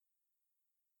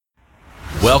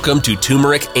Welcome to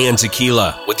Turmeric and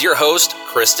Tequila with your host,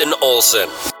 Kristen Olson.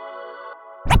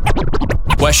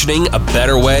 Questioning a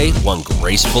better way, one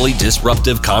gracefully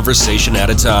disruptive conversation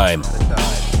at a time.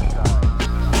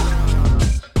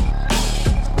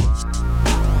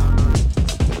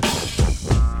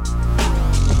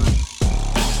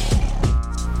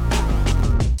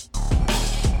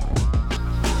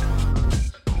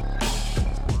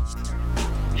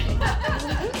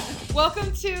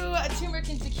 Welcome to Turmeric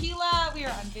and Tequila. We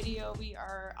are on video. We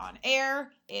are on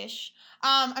air-ish.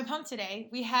 I'm pumped today.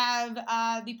 We have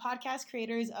the podcast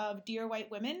creators of Dear White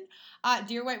Women.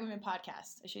 Dear White Women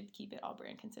podcast. I should keep it all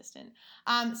brand consistent.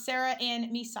 Sarah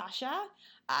and me, Sasha.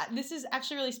 This is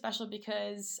actually really special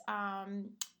because where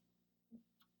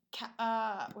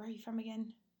are you from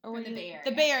again? Or From the Bay Area.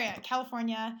 The Bay Area,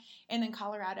 California, and then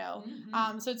Colorado.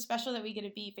 Mm-hmm. So it's special that we get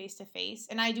to be face-to-face.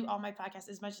 And I do all my podcasts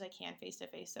as much as I can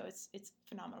face-to-face. So it's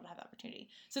phenomenal to have that opportunity.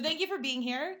 So thank you for being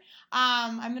here.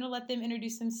 I'm going to let them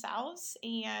introduce themselves.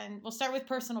 And we'll start with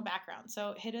personal background.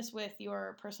 So hit us with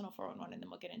your personal 411, and then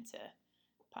we'll get into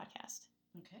podcast.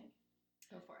 Okay.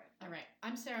 Go for it. All right.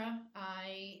 I'm Sarah.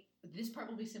 This part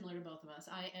will be similar to both of us.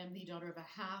 I am the daughter of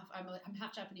I'm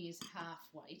half Japanese, half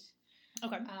white.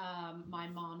 Okay. My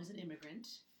mom is an immigrant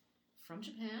from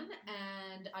Japan,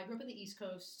 and I grew up in the East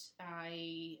Coast.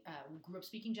 I grew up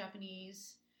speaking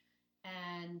Japanese,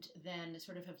 and then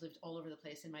sort of have lived all over the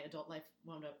place in my adult life.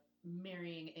 Wound up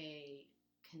marrying a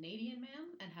Canadian man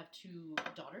and have 2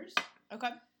 daughters. Okay.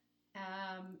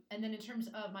 And then in terms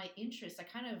of my interests, I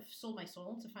kind of sold my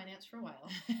soul to finance for a while.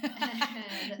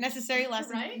 Necessary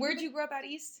lesson. Right? Where'd you grow up out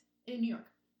east? In New York.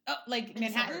 Oh, like In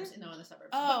Manhattan? The suburbs. No, in the suburbs.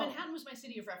 Oh. But Manhattan was my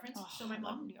city of reference. Oh, so my I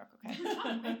love mom. New York. Okay.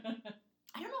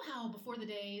 I don't know how before the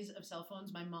days of cell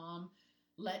phones, my mom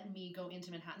let me go into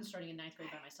Manhattan starting in 9th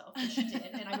grade by myself. And she did.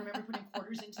 And I remember putting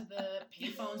quarters into the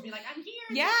payphones, being like, I'm here.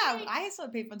 Yeah, I still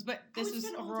had payphones, but this was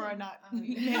spent all Aurora, day. not Oh,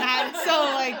 yeah. Manhattan. So,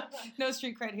 like, no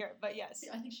street cred here, but yes.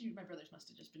 I think my brothers must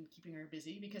have just been keeping her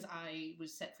busy because I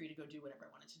was set free to go do whatever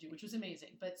I wanted to do, which was amazing.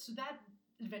 But so that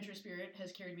adventure spirit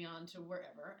has carried me on to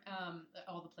wherever,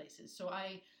 all the places. So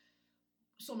I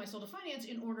sold my soul to finance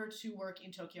in order to work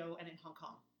in Tokyo and in Hong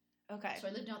Kong. Okay. So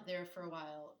I lived out there for a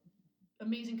while.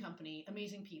 Amazing company,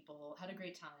 amazing people, had a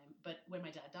great time. But when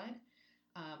my dad died,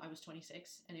 I was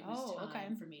 26, and it was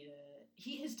time for me to...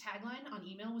 His tagline on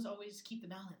email was always, keep the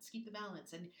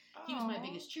balance. And he was my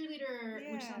biggest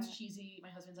cheerleader, which sounds cheesy. My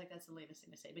husband's like, that's the latest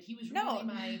thing to say. But he was really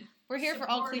my We're here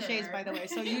supporter. for all cliches, by the way,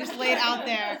 so you just lay it out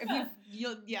there. If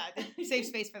you'll save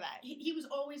space for that. He was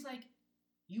always like,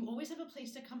 you always have a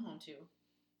place to come home to,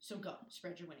 so go,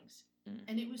 spread your wings.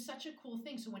 And it was such a cool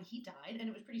thing. So when he died, and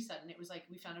it was pretty sudden, it was like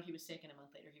we found out he was sick, and a month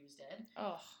later he was dead.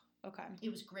 Oh, okay.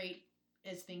 It was great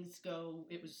as things go.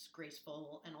 It was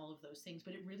graceful and all of those things,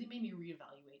 but it really made me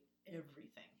reevaluate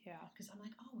everything. Yeah. Because I'm like,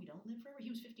 oh, we don't live forever.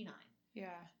 He was 59. Yeah.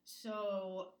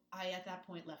 So I, at that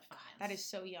point, left finance. That is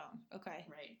so young. Okay.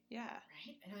 Right. Yeah.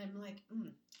 Right? And I'm like,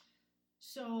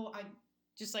 So I...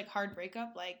 Just like hard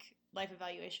breakup, like life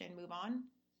evaluation, move on?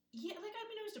 Yeah,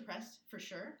 I was depressed for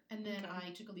sure. And then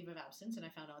I took a leave of absence, and I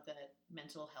found out that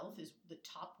mental health is the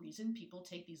top reason people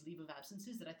take these leave of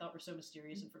absences that I thought were so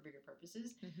mysterious and for bigger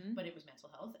purposes. Mm-hmm. But it was mental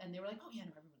health. And they were like, oh, yeah,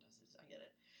 no, everyone does this. I get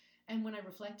it. And when I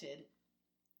reflected,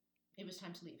 it was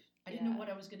time to leave. I didn't know what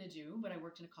I was going to do, but I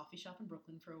worked in a coffee shop in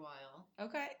Brooklyn for a while.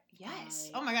 Okay.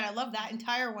 Yes. Oh, my God. I love that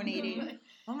entire 180.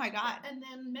 Oh, my God. And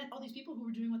then met all these people who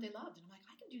were doing what they loved. And I'm like,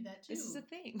 I can do that, too. This is a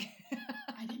thing.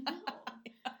 I didn't know.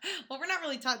 Well, we're not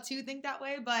really taught to think that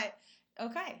way, but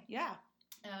okay, yeah.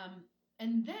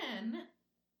 And then,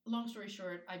 long story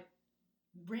short, I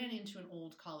ran into an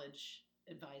old college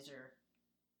advisor.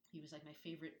 He was like my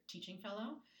favorite teaching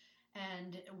fellow.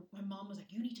 And my mom was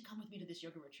like, you need to come with me to this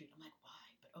yoga retreat. I'm like, why?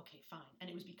 But okay, fine. And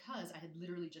it was because I had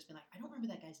literally just been like, I don't remember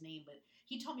that guy's name, but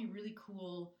he taught me really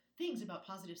cool things about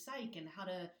positive psych and how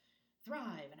to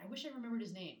thrive. And I wish I remembered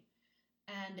his name.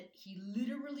 And he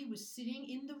literally was sitting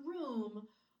in the room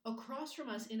across from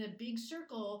us in a big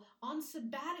circle on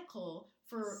sabbatical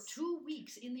for 2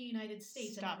 weeks in the United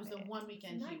States. Stop and it was the one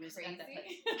weekend he was at that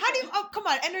place. How do you, come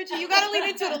on, energy. You got to lean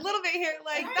into it a little bit here.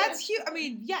 Like, that's huge. I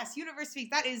mean, yes, universe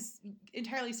speaks. That is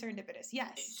entirely serendipitous.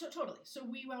 Yes. So totally. So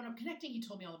we wound up connecting. He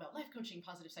told me all about life coaching,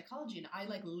 positive psychology, and I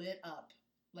lit up.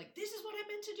 Like, this is what I'm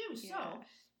meant to do. Yeah. So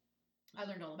I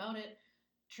learned all about it.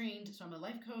 Trained, so I'm a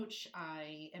life coach.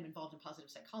 I am involved in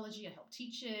positive psychology. I help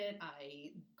teach it.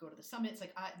 I go to the summits.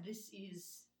 Like, this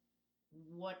is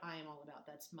what I am all about.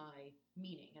 That's my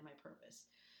meaning and my purpose.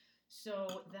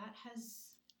 So that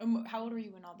has... How old were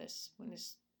you when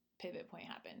this pivot point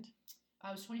happened?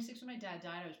 I was 26 when my dad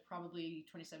died. I was probably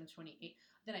 27, 28.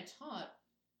 Then I taught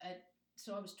at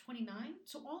so I was 29.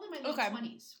 So all in my late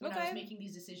 20s when I was making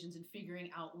these decisions and figuring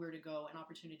out where to go and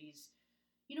opportunities.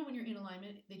 You know, when you're in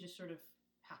alignment, they just sort of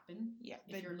happen. Yeah.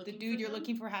 The dude you're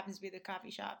looking for happens to be the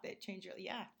coffee shop that changed your...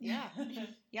 Yeah.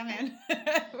 Yeah, man.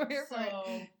 We're here for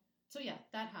it. So yeah,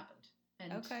 that happened.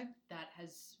 And that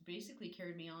has basically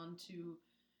carried me on to, you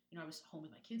know, I was home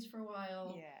with my kids for a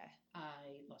while. Yeah.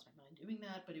 I lost my mind doing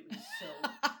that, but it was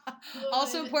so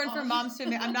also important for moms to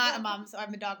admit. I'm not a mom, so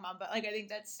I'm a dog mom, but like I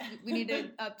think we need to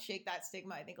shake that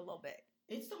stigma, I think, a little bit.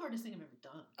 It's the hardest thing I've ever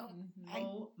done.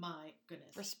 Oh my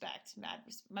goodness. Respect, mad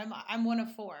respect. My mom, I'm one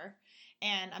of 4,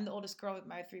 and I'm the oldest girl with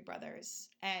my 3 brothers,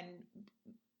 and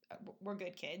we're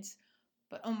good kids.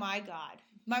 But oh my God.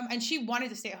 And she wanted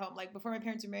to stay at home. Like before my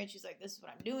parents were married, she's like, this is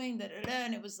what I'm doing,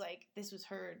 and it was like, this was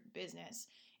her business.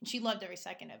 And she loved every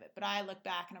second of it. But I look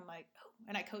back and I'm like, oh,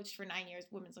 and I coached for 9 years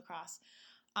women's lacrosse.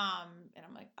 And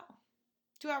I'm like, oh,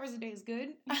 2 hours a day is good.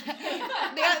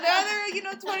 the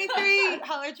other, 23,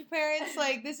 holler at your parents.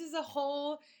 Like, this is a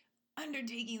whole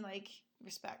undertaking, like,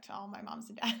 respect to all my moms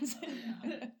and dads.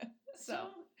 So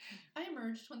I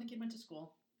emerged when the kid went to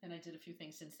school, and I did a few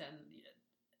things since then.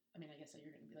 I mean, I guess you're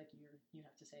going to be like, you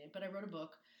have to say it, but I wrote a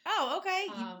book. Oh, okay.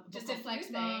 Just a flex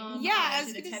mom. Yeah, I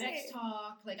was did a TEDx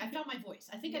talk. Like, I found my voice.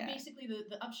 I think I basically,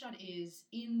 the upshot is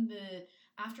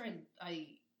after I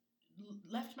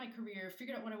left my career,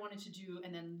 figured out what I wanted to do,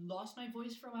 and then lost my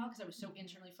voice for a while because I was so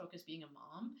internally focused being a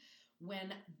mom.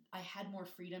 When I had more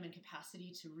freedom and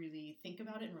capacity to really think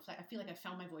about it and reflect, I feel like I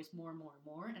found my voice more and more and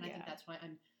more. And I think that's why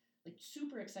I'm like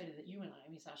super excited that you and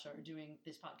I, Misasha, are doing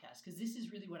this podcast, because this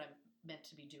is really what I'm meant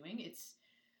to be doing. It's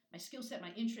my skill set,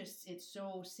 my interests. It's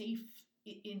so safe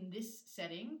in this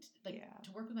setting,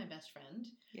 to work with my best friend.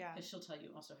 Yeah. Because she'll tell you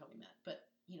also how we met. But,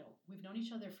 we've known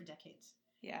each other for decades.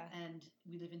 Yeah. And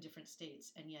we live in different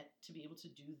states. And yet to be able to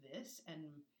do this and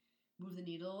move the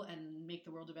needle and make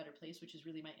the world a better place, which is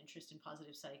really my interest in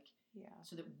positive psych. Yeah.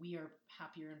 So that we are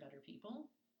happier and better people.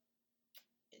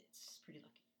 It's pretty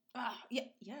lucky.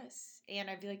 Yes. And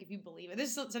I feel like if you believe it, this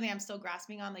is something I'm still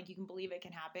grasping on. Like, you can believe it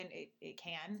can happen. It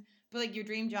can. But like your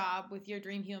dream job with your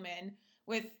dream human,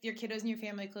 with your kiddos and your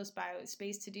family close by, with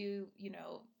space to do,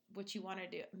 what you want to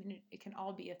do. I mean, it can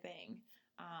all be a thing.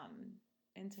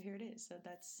 And so here it is. So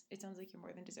it sounds like you're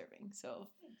more than deserving. So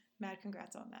mad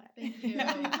congrats on that. Thank you.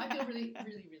 I feel really,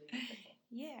 really, really grateful.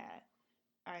 Yeah.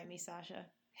 All right, Misasha.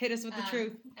 Hit us with the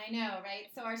truth. I know, right?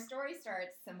 So our story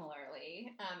starts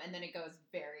similarly, and then it goes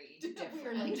very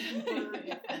different.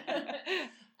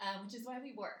 Which is why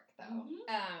we work, though.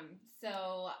 Mm-hmm.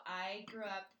 So I grew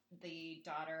up the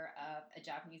daughter of a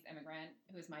Japanese immigrant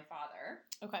who is my father.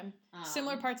 Okay.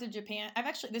 Similar parts of Japan.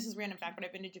 This is random fact, but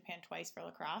I've been to Japan twice for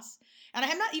lacrosse. And I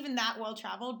am not even that well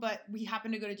traveled, but we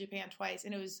happened to go to Japan twice,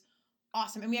 and it was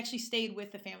awesome. And we actually stayed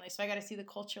with the family, so I got to see the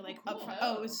culture up front.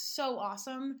 Oh, it was so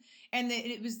awesome. And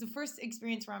it was the first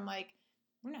experience where I'm like,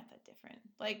 we're not that different.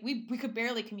 Like, we could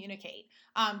barely communicate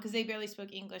because they barely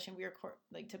spoke English, and we were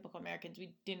like typical Americans.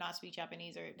 We did not speak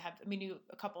Japanese we knew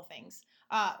a couple things.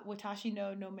 Watashi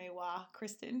no me wa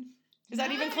Kristen. Is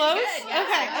that even close?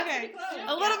 Yes, okay.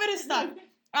 A little bit of stuff.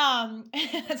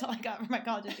 That's all I got for my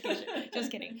college education.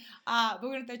 Just kidding. But we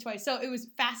went there twice. So it was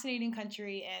fascinating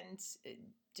country and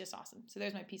just awesome. So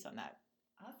there's my piece on that.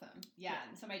 Awesome. Yeah.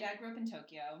 So my dad grew up in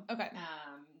Tokyo. Okay.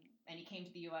 And he came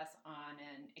to the U.S. on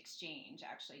an exchange,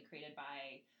 actually created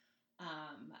by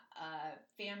a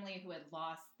family who had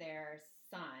lost their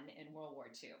son in World War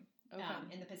II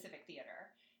in the Pacific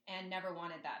Theater, and never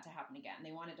wanted that to happen again.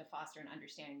 They wanted to foster an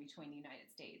understanding between the United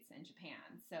States and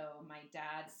Japan. So my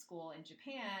dad's school in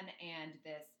Japan and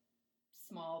this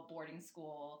small boarding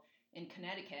school in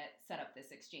Connecticut set up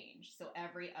this exchange. So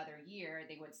every other year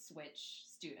they would switch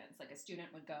students. Like, a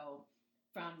student would go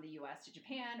from the U.S. to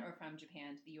Japan or from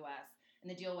Japan to the U.S. And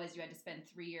the deal was you had to spend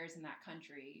 3 years in that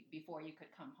country before you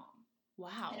could come home.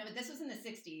 Wow. And this was in the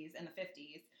 60s and the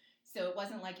 50s. So it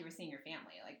wasn't like you were seeing your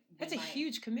family. Like, that's a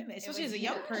huge commitment, especially as a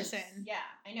young person. Yeah,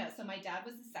 I know. So my dad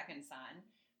was the second son.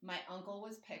 My uncle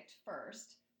was picked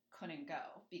first. Couldn't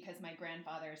go because my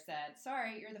grandfather said,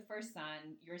 sorry, you're the first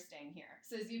son, you're staying here.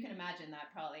 So as you can imagine,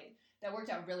 that worked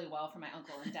out really well for my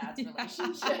uncle and dad's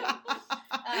relationship.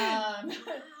 Wow.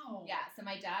 Yeah, so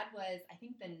my dad was, I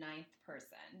think, the 9th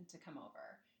person to come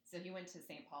over. So he went to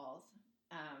St. Paul's.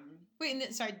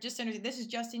 Wait, sorry, just to understand, this is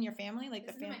just in your family? Like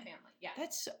this the family? Is my family, yeah.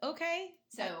 That's okay.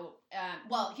 So,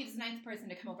 he was the 9th person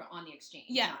to come over on the exchange.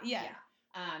 Yeah.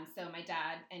 So my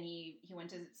dad, and he went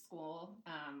to school,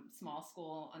 small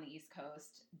school on the East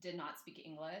Coast, did not speak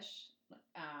English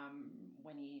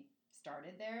when he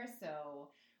started there. So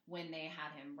when they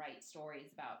had him write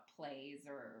stories about plays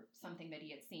or something that he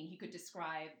had seen, he could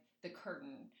describe the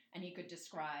curtain and he could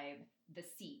describe the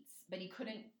seats, but he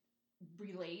couldn't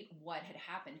relate what had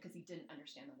happened because he didn't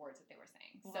understand the words that they were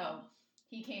saying. Wow. So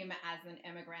he came as an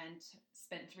immigrant,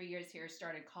 spent 3 years here,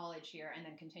 started college here, and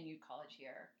then continued college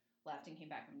here, left and came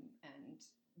back and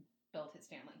built his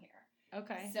family here.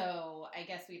 Okay. So I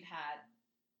guess we've had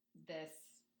this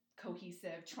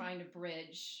cohesive trying to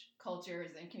bridge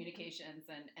cultures and communications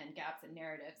and gaps and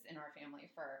narratives in our family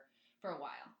for a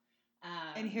while.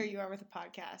 And here you are with a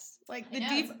podcast. Like the I know,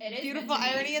 deep, it is beautiful meant to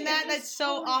be. irony in that. That's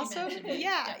so Totally awesome. meant to be.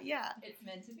 Yeah. It's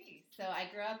meant to be. So I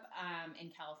grew up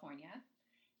in California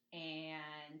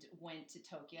and went to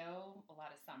Tokyo a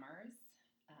lot of summers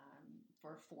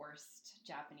for forced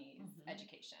Japanese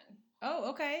education. Oh,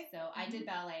 okay. So I did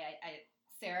ballet.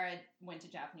 Sarah went to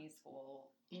Japanese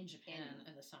school in Japan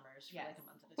in the summers for like a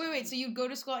month at a Wait. time. So you go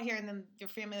to school out here, and then your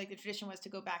family, like the tradition was to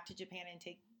go back to Japan and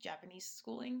take Japanese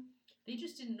schooling? They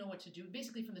just didn't know what to do.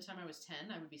 Basically, from the time I was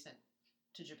 10, I would be sent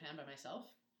to Japan by myself.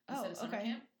 Oh, Instead of summer okay.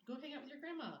 camp, go hang out with your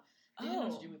grandma. They didn't know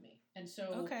what to do with me. And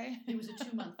so it was a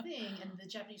 2-month thing, and the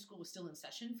Japanese school was still in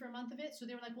session for a month of it. So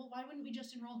they were like, well, why wouldn't we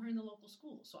just enroll her in the local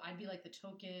school? So I'd be like the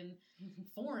token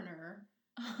foreigner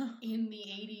in the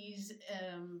 80s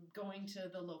going to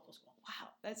the local school. Wow.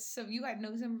 That's so you had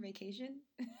no summer vacation?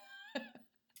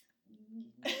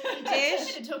 I've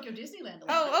been to Tokyo Disneyland a lot.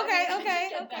 Oh, okay.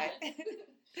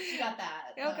 You got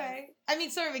that. Okay. I mean,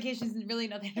 summer vacation isn't really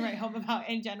nothing to write home about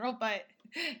in general, but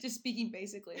just speaking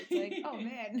basically, it's like, oh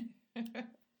man.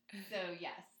 So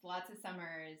yes, lots of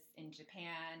summers in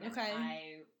Japan. Okay.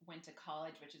 I went to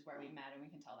college, which is where we met, and we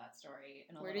can tell that story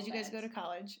in a Where little did you guys bit. go to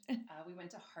college? We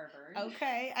went to Harvard.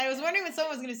 Okay. I was wondering when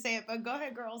someone was going to say it, but go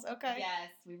ahead, girls. Okay.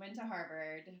 Yes, we went to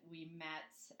Harvard. We met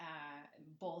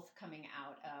both coming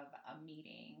out of a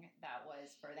meeting that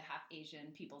was for the Half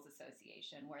Asian People's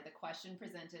Association, where the question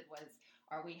presented was,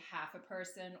 are we half a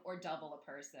person or double a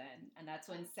person? And that's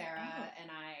when Sarah and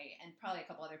I, and probably a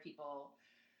couple other people,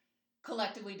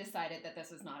 collectively decided that this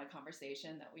was not a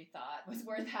conversation that we thought was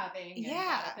worth having, and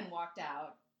got up and walked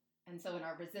out. And so in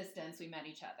our resistance, we met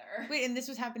each other. Wait, and this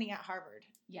was happening at Harvard?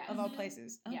 Yes. Of all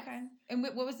places? Okay. Yes. And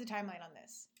what was the timeline on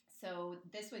this? So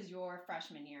this was your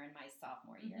freshman year and my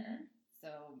sophomore year.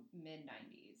 So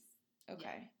mid-90s.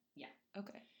 Okay. Yeah.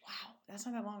 Okay. Wow. That's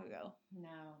not that long ago.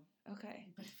 No. Okay.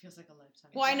 But it feels like a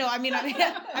lifetime. Well, I know. I mean,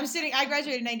 I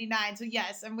graduated in 99, so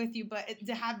yes, I'm with you. But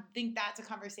to think that's a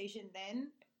conversation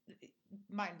then,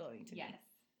 mind blowing to me.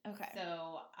 Yes. Okay.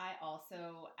 So I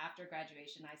also, after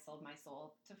graduation, I sold my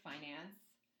soul to finance.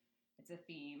 It's a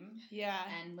theme. Yeah.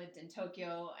 And lived in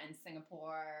Tokyo and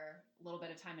Singapore, a little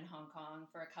bit of time in Hong Kong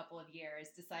for a couple of years.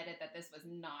 Decided that this was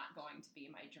not going to be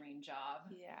my dream job.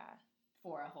 Yeah.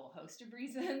 For a whole host of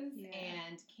reasons. Yeah.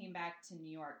 And came back to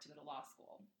New York to go to law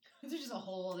school. This is just a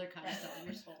whole other kind of selling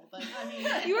your soul. But I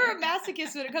mean, You were a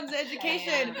masochist when it comes to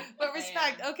education, but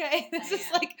respect. Okay. This is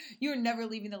like, you were never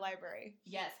leaving the library.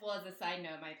 Yes. Well, as a side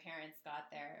note, my parents got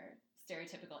their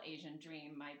stereotypical Asian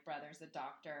dream. My brother's a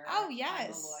doctor. Oh, yes.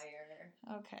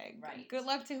 I'm a lawyer. Okay. Right. Good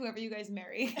luck to whoever you guys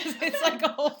marry. It's like a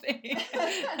whole thing.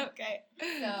 Okay.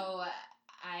 So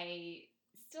I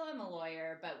still am a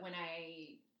lawyer, but when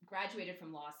I graduated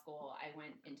from law school, I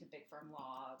went into big firm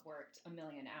law, worked a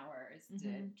million hours,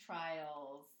 did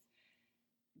trials,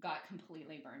 got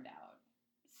completely burned out.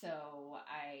 So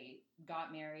I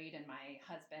got married, and my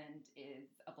husband is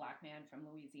a Black man from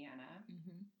Louisiana.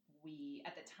 We,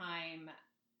 at the time,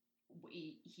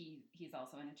 he's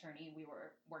also an attorney. We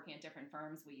were working at different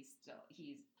firms. He's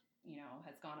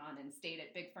has gone on and stayed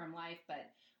at big firm life,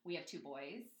 but we have 2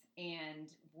 boys. And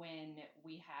when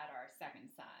we had our second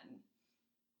son,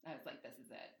 I was like, this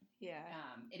is it. Yeah.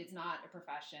 It is not a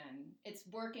profession. It's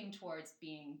working towards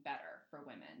being better for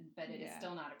women, but it is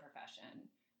still not a profession.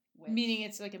 Meaning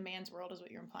it's like a man's world is what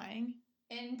you're implying?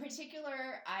 In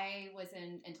particular, I was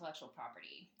in intellectual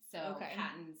property. So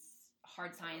patents,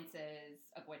 hard sciences,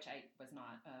 of which I was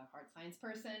not a hard science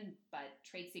person, but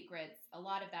trade secrets, a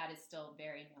lot of that is still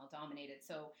very male-dominated.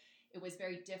 So it was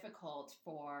very difficult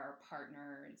for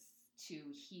partners to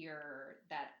hear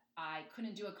that I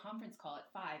couldn't do a conference call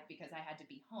at 5 because I had to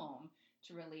be home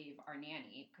to relieve our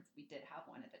nanny, because we did have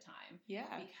one at the time. Yeah.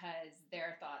 Because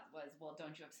their thought was, well,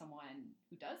 don't you have someone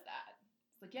who does that?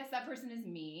 It's like, yes, that person is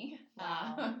me.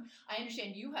 Wow. I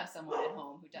understand you have someone at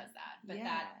home who does that, but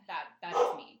Yeah. that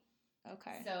is me.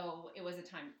 Okay. So it was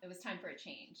time for a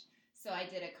change. So I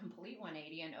did a complete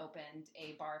 180 and opened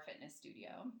a bar fitness studio.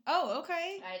 Oh,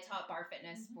 okay. I taught bar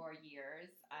fitness for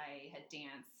years. I had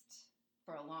danced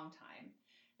for a long time.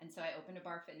 And so I opened a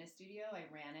bar fitness studio. I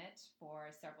ran it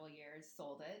for several years,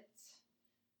 sold it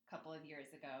a couple of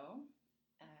years ago,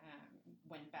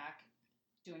 went back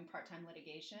doing part-time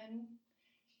litigation,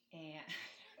 and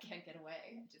I can't get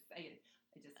away. I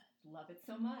just love it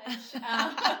so much.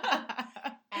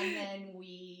 And then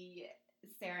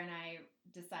Sarah and I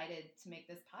decided to make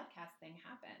this podcast thing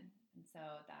happen. And so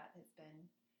that has been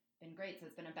great. So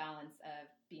it's been a balance of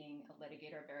being a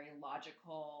litigator, very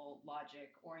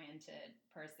logic-oriented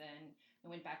person. I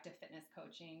went back to fitness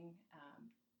coaching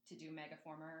to do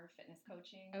Megaformer fitness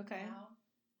coaching now.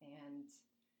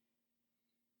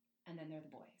 And then they're the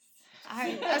boys.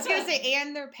 I was going to say,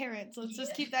 and their parents. Let's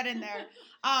just keep that in there.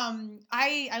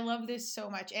 I love this so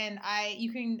much. And I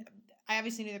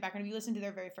obviously knew their background. If you listen to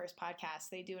their very first podcast,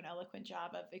 they do an eloquent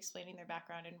job of explaining their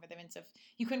background and rhythm. And so if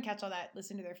you couldn't catch all that,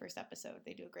 listen to their first episode.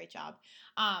 They do a great job.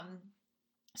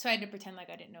 So I had to pretend like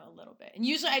I didn't know a little bit. And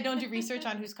usually I don't do research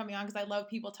on who's coming on because I love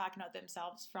people talking about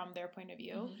themselves from their point of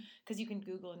view, because you can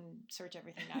Google and search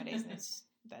everything nowadays, and that's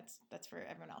for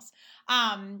everyone else.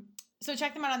 So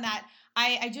check them out on that.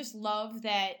 I just love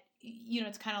that,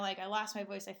 it's kind of like I lost my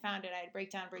voice, I found it, I had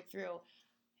breakdown, breakthrough.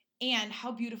 And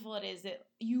how beautiful it is that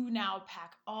you now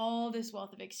pack all this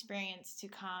wealth of experience to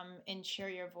come and share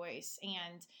your voice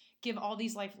and give all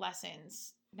these life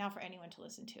lessons now for anyone to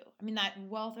listen to. I mean, that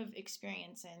wealth of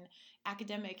experience and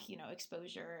academic,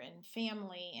 exposure and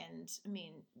family and,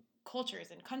 cultures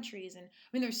and countries. And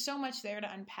there's so much there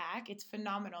to unpack. It's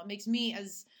phenomenal. It makes me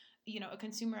as, a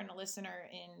consumer and a listener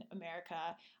in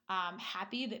America,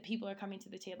 happy that people are coming to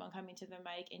the table and coming to the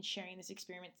mic and sharing this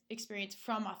experience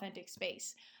from authentic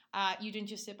space. You didn't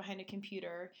just sit behind a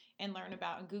computer and learn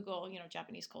about and Google,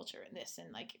 Japanese culture and this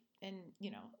and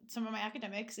some of my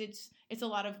academics, it's a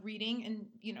lot of reading and,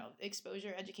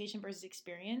 exposure, education versus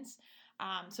experience.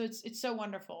 So it's so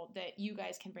wonderful that you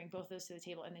guys can bring both those to the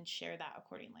table and then share that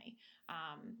accordingly.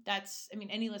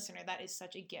 Any listener, that is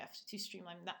such a gift to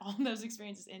streamline all those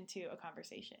experiences into a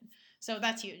conversation. So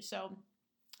that's huge. So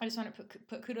I just want to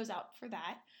put kudos out for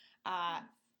that.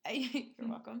 You're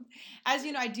welcome. As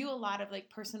you know, I do a lot of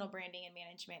personal branding and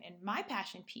management, and my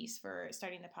passion piece for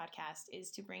starting the podcast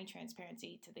is to bring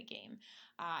transparency to the game.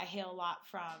 I hail a lot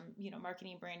from,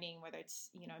 marketing branding, whether it's,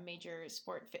 a major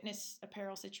sport fitness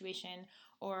apparel situation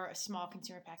or a small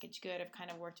consumer packaged good. I've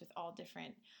kind of worked with all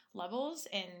different levels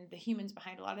and the humans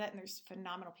behind a lot of that, and there's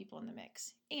phenomenal people in the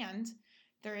mix. And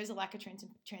there is a lack of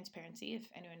transparency. If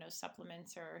anyone knows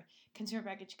supplements or consumer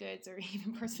packaged goods or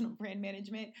even personal brand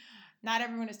management, not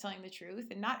everyone is telling the truth,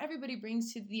 and not everybody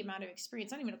brings to the amount of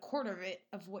experience, not even a quarter of it,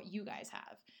 of what you guys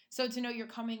have. So to know you're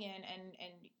coming in and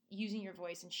using your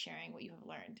voice and sharing what you have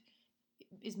learned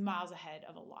is miles ahead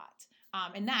of a lot.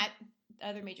 And that, the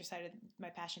other major side of my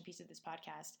passion piece of this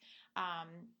podcast,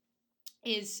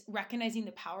 is recognizing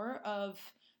the power of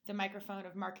the microphone,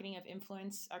 of marketing, of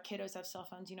influence. Our kiddos have cell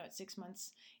phones, at 6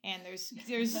 months, and there's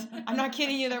I'm not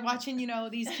kidding you, they're watching,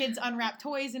 these kids unwrap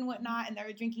toys and whatnot, and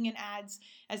they're drinking in ads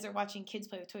as they're watching kids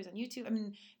play with toys on YouTube.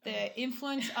 The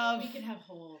influence of... We can have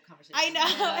whole conversations. I know.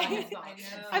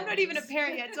 I'm not even a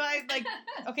parent yet, so I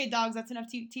okay, dogs, that's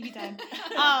enough TV time.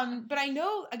 But I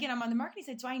know, again, I'm on the marketing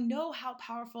side, so I know how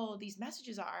powerful these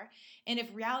messages are, and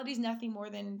if reality is nothing more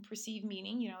than perceived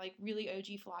meaning, really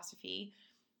OG philosophy,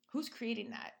 who's creating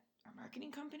that? Are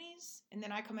marketing companies? And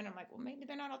then I come in, I'm like, well, maybe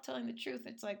they're not all telling the truth.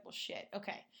 It's like, well, shit.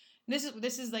 Okay.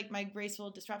 This is my graceful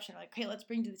disruption. Okay, let's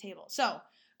bring to the table. So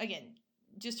again,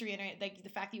 just to reiterate, the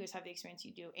fact that you guys have the experience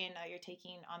you do, and you're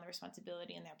taking on the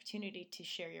responsibility and the opportunity to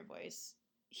share your voice,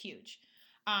 huge.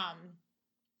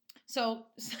 So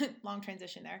long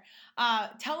transition there.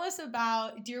 Tell us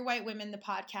about Dear White Women, the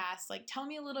podcast. Tell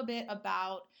me a little bit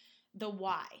about the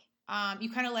why.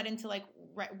 You kind of led into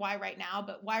why right now,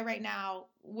 but why right now?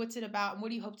 What's it about, and what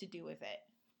do you hope to do with it?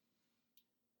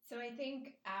 So I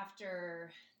think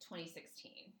after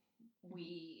 2016,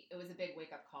 it was a big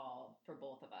wake up call for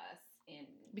both of us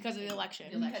because of the election.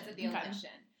 Because of the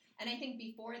election, and I think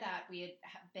before that we had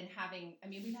been having.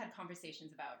 We've had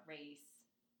conversations about race,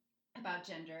 about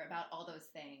gender, about all those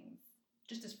things,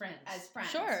 just as friends.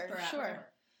 Sure.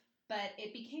 But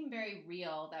it became very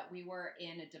real that we were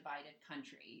in a divided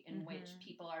country in which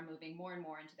people are moving more and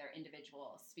more into their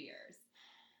individual spheres.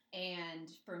 And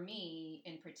for me,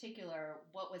 in particular,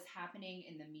 what was happening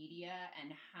in the media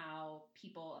and how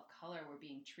people of color were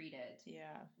being treated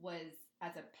was,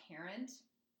 as a parent,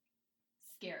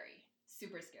 scary,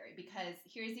 super scary. Because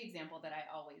here's the example that I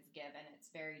always give, and it's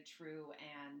very true.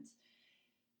 And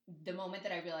the moment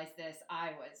that I realized this,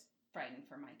 I was frightened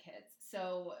for my kids.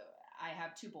 So I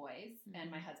have 2 boys, and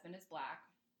my husband is Black.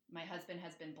 My husband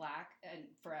has been Black and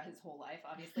for his whole life,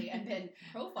 obviously, and been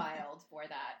profiled for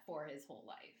that for his whole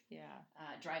life.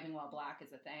 Driving while Black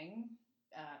is a thing.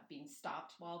 Being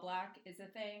stopped while Black is a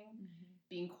thing.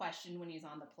 being questioned when he's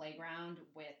on the playground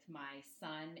with my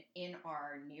son in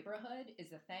our neighborhood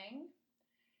is a thing.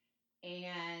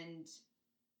 And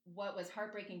what was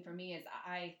heartbreaking for me is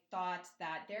I thought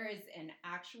that there is an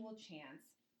actual chance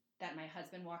that my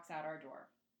husband walks out our door,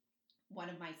 one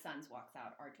of my sons walks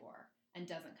out our door and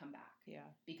doesn't come back. Yeah.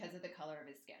 Because of the color of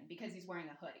his skin, because he's wearing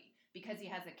a hoodie, because he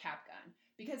has a cap gun,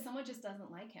 because someone just doesn't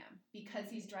like him, because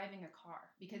he's driving a car,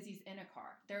 because he's in a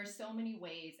car. There are so many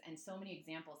ways and so many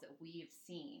examples that we have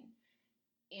seen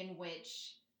in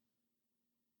which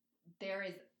there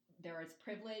is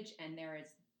privilege and there is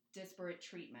disparate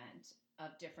treatment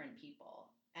of different people.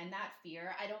 And that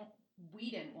fear,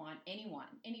 we didn't want anyone,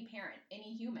 any parent,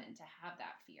 any human to have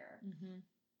that fear. Mm-hmm.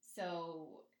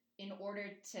 So in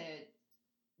order to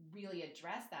really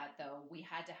address that, though, we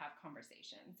had to have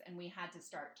conversations and we had to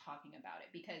start talking about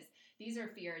it, because these are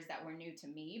fears that were new to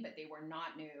me, but they were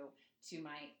not new to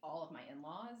all of my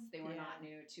in-laws. They were not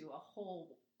new to a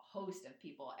whole host of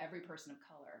people, every person of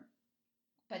color.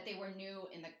 But they were new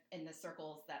in the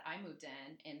circles that I moved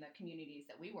in the communities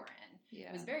that we were in. Yeah.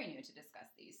 It was very new to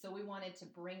discuss these. So we wanted to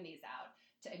bring these out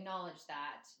to acknowledge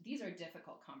that these are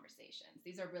difficult conversations.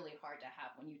 These are really hard to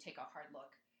have when you take a hard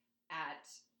look at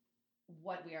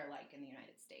what we are like in the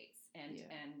United States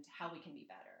and how we can be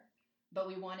better.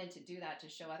 But we wanted to do that to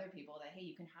show other people that, hey,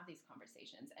 you can have these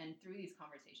conversations. And through these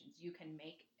conversations, you can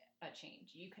make a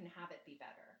change. You can have it be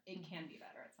better. It can be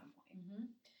better at some point.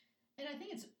 Mm-hmm. And I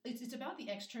think it's about the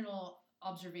external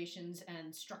observations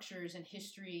and structures and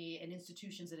history and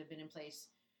institutions that have been in place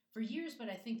for years. But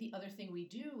I think the other thing we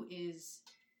do is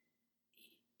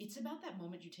it's about that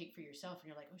moment you take for yourself and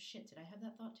you're like, oh shit, did I have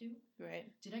that thought too? Right.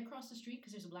 Did I cross the street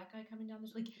because there's a black guy coming down the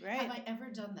street? Like, right. Have I ever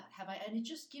done that? And it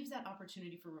just gives that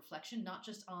opportunity for reflection, not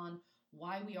just on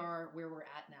why we are where we're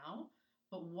at now,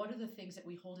 but what are the things that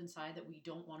we hold inside that we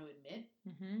don't want to admit?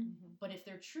 Mm-hmm. Mm-hmm. But if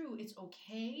they're true, it's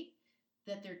okay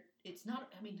that it's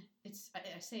not, I mean,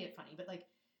 I say it funny, but like,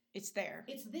 it's there.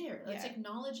 It's there. Let's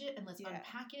acknowledge it and let's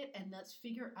unpack it and let's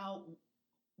figure out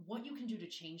what you can do to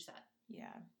change that. Yeah.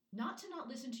 Not to not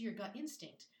listen to your gut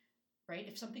instinct, right?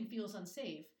 If something feels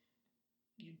unsafe,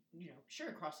 you know,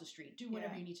 sure, cross the street, do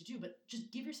whatever you need to do, but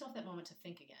just give yourself that moment to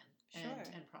think again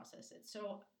and process it.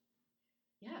 So,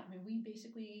 yeah, I mean, we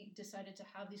basically decided to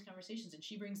have these conversations, and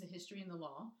she brings the history and the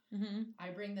law. Mm-hmm. I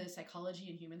bring the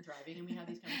psychology and human thriving, and we have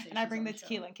these conversations. And I bring the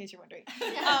tequila, in case you're wondering.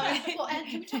 Well, and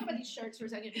can we talk about these shirts for a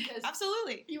second? Because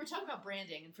absolutely, you were talking about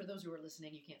branding, and for those who are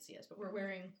listening, you can't see us, but we're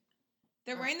wearing.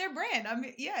 They're wearing their brand. I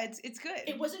mean, yeah, it's good.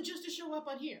 It wasn't just to show up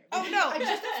on here. Oh no,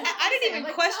 I didn't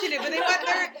even question it,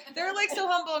 but they're like so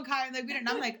humble and kind. Like we didn't.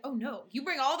 I'm like, oh no, you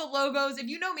bring all the logos. If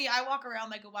you know me, I walk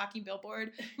around like a walking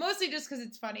billboard, mostly just because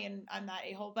it's funny and I'm that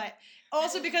a-hole, but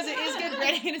also because it is good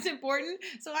branding and it's important.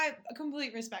 So I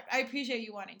complete respect. I appreciate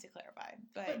you wanting to clarify.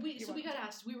 But we got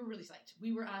asked. We were really psyched.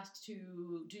 We were asked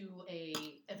to do a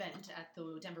event at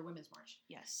the Denver Women's March.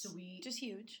 Yes. So just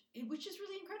huge. Which is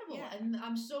really incredible, yeah. And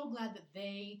I'm so glad that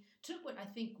they took what I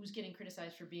think was getting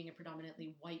criticized for being a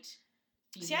predominantly white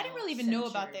female. See, I didn't really even know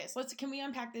about this. Can we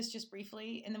unpack this just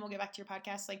briefly, and then we'll get back to your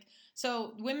podcast?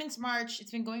 So Women's March, it's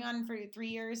been going on for 3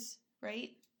 years,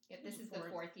 right? Yeah, this is the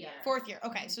fourth year. Fourth year.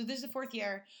 Okay, so this is the fourth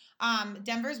year.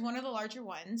 Denver's one of the larger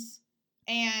ones,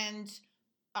 and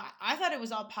I thought it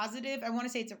was all positive. I want to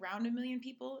say it's around 1 million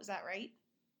people. Is that right?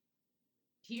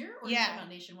 Here or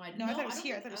nationwide? No, I thought it was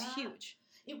here. I thought it was huge.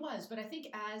 It was, but I think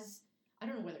I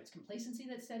don't know whether it's complacency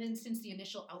that set in since the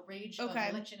initial outrage of the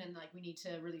election and like we need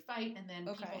to really fight, and then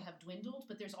people have dwindled.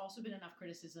 But there's also been enough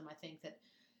criticism, I think, that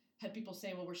had people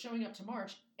say, well, we're showing up to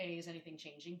March. A, is anything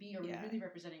changing? B, are we really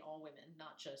representing all women,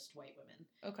 not just white women?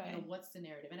 Okay. You know, what's the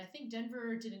narrative? And I think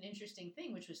Denver did an interesting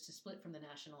thing, which was to split from the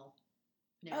national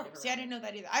narrative. See, I didn't know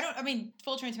that either.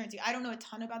 Full transparency, I don't know a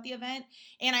ton about the event,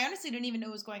 and I honestly didn't even know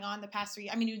what was going on the past 3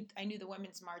 years. I knew the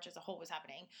Women's March as a whole was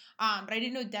happening, but I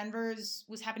didn't know Denver's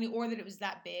was happening or that it was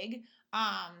that big.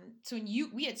 So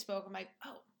when we had spoke, I'm like,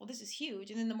 oh, well, this is huge.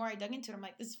 And then the more I dug into it, I'm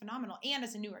like, this is phenomenal. And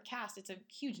as a newer cast, it's a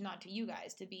huge nod to you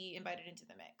guys to be invited into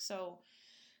the mix. So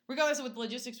regardless of what the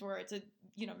logistics were, it's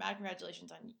mad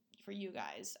congratulations for you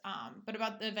guys. But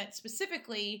about the event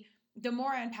specifically, the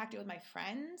more I unpacked it with my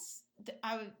friends,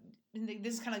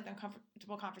 this is kind of like the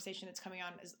uncomfortable conversation that's coming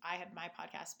on as I have my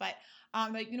podcast, but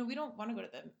we don't want to go to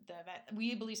the event.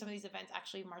 We believe some of these events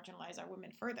actually marginalize our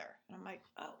women further. And I'm like,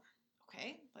 oh,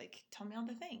 okay, like tell me all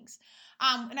the things.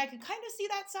 And I could kind of see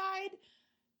that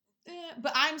side,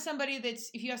 but I'm somebody that's,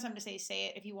 if you have something to say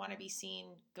it. If you want to be seen,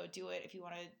 go do it. If you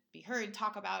want to be heard,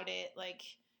 talk about it. Like,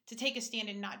 to take a stand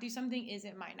and not do something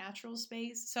isn't my natural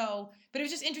space. So, but it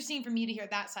was just interesting for me to hear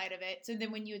that side of it. So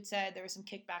then when you had said there was some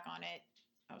kickback on it,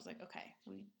 I was like, okay.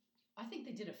 I think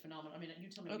they did a phenomenal. I mean, you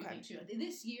tell me what you think too.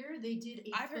 This year they did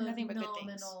a I've heard nothing but good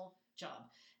things. phenomenal job,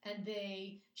 and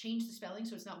they changed the spelling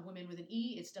so it's not women with an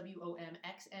E, it's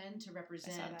WOMXN to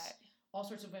represent all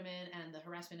sorts of women and the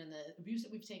harassment and the abuse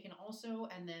that we've taken also.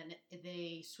 And then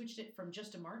they switched it from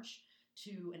just a march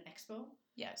to an expo.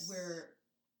 Yes, where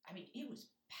I mean it was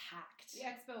packed. The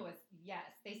expo was,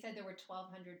 they said there were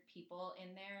 1,200 people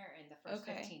in there in the first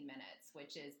 15 minutes,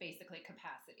 which is basically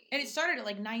capacity. And it started at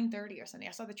like 9:30 or something.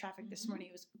 I saw the traffic this morning.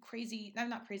 It was crazy.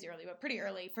 Not crazy early, but pretty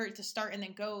early for it to start and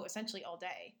then go essentially all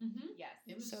day.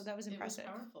 Yes. So that was impressive.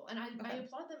 It was powerful. And I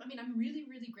applaud them. I mean, I'm really,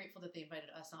 really grateful that they invited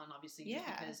us on, obviously, just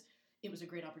because it was a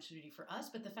great opportunity for us.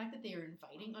 But the fact that they are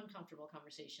inviting uncomfortable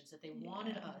conversations, that they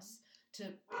wanted us to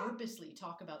purposely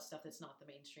talk about stuff that's not the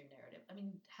mainstream narrative. I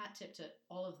mean, hat tip to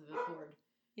all of the board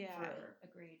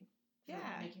for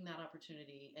making that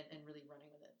opportunity and really running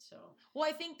with it. So, well,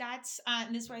 I think that's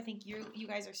and this is where I think you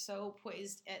guys are so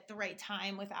poised at the right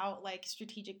time without like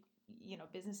strategic,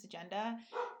 business agenda.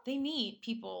 They need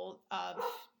people of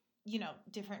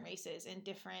different races and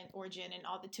different origin and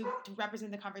all to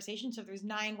represent the conversation. So if there's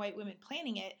 9 white women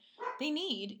planning it, they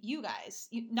need you guys,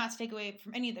 not to take away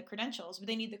from any of the credentials, but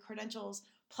they need the credentials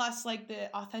plus like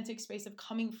the authentic space of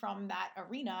coming from that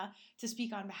arena to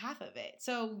speak on behalf of it.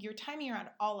 So your timing around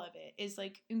all of it is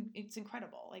like, it's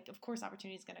incredible. Like, of course,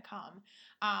 opportunity is going to come.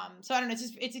 So I don't know.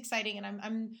 It's exciting.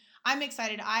 And I'm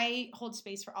excited. I hold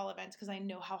space for all events because I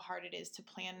know how hard it is to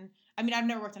plan. I mean, I've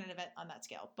never worked on an event on that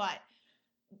scale, but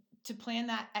to plan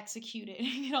that, execute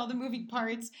it, all the moving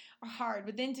parts are hard.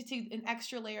 But then to do an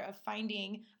extra layer of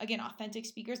finding, again, authentic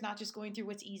speakers, not just going through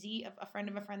what's easy. A friend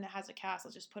of a friend that has a cast,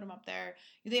 let's just put them up there.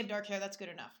 They have dark hair, that's good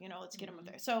enough. Let's get them up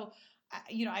there. So,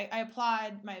 I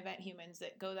applaud my event humans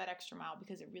that go that extra mile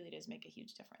because it really does make a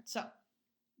huge difference. So.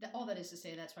 All that is to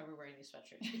say, that's why we're wearing these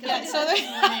sweatshirts. Because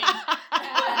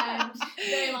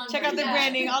check out the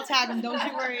branding. I'll tag them. Don't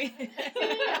you worry.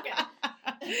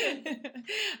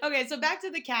 Okay, so back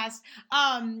to the cast.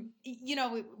 We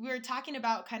were talking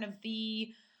about kind of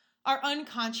our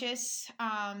unconscious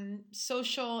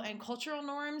social and cultural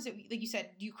norms. Like you said,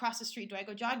 do you cross the street? Do I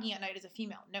go jogging at night as a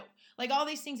female? No. Like all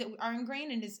these things that are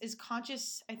ingrained and is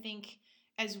conscious, I think,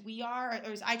 as we are,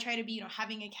 or as I try to be,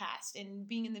 having a cast and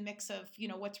being in the mix of,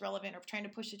 what's relevant or trying to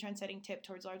push the trend-setting tip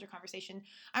towards larger conversation.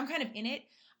 I'm kind of in it.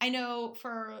 I know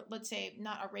for, let's say,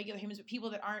 not our regular humans, but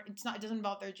people that aren't, it doesn't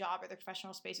involve their job or their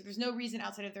professional space, or there's no reason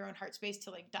outside of their own heart space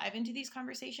to like dive into these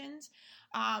conversations.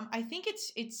 I think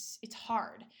it's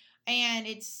hard. And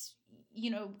it's,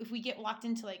 if we get locked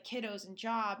into like kiddos and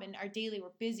job and our daily, we're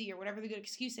busy or whatever the good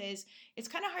excuse is, it's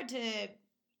kind of hard to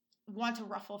want to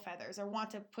ruffle feathers or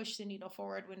want to push the needle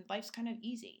forward when life's kind of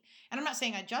easy. And I'm not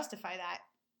saying I justify that.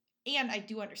 And I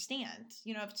do understand,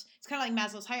 it's kind of like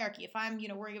Maslow's hierarchy. If I'm,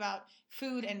 worried about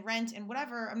food and rent and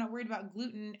whatever, I'm not worried about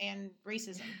gluten and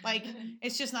racism. Like,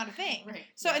 it's just not a thing. Right.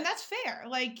 So, and that's fair.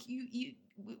 Like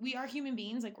we are human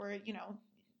beings. Like we're,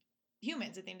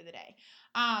 humans at the end of the day.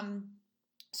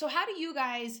 So how do you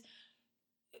guys,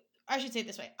 I should say it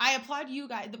this way. I applaud you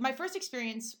guys. My first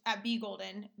experience at Be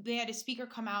Golden, they had a speaker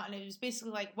come out and it was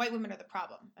basically like, white women are the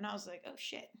problem. And I was like, oh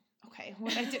shit. Okay,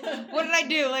 what did I do? What did I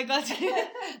do? Like,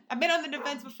 I've been on the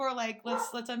defense before. Like,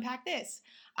 let's unpack this.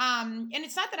 And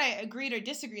it's not that I agreed or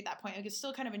disagreed at that point. Like, it's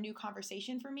still kind of a new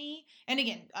conversation for me. And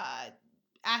again,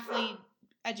 athlete,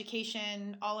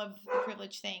 education, all of the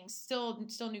privilege things, still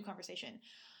new conversation.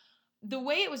 The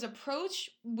way it was approached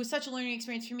was such a learning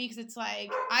experience for me because it's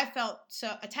like I felt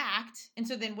so attacked, and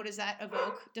so then what does that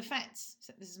evoke? Defense.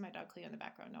 So this is my dog Cleo in the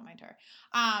background. Don't mind her.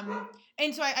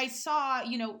 And so I saw,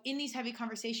 in these heavy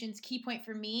conversations, key point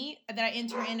for me that I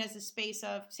enter in as a space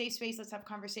of safe space. Let's have a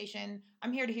conversation.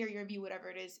 I'm here to hear your view, whatever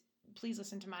it is. Please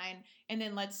listen to mine, and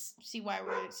then let's see why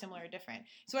we're similar or different.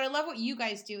 So what I love what you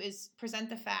guys do is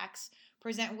present the facts,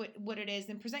 present what it is,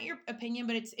 and present your opinion,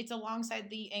 but it's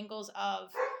alongside the angles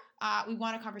of. We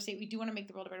want to conversate. We do want to make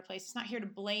the world a better place. It's not here to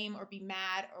blame or be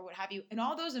mad or what have you. And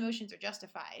all those emotions are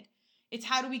justified. It's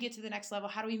how do we get to the next level?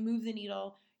 How do we move the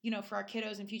needle, for our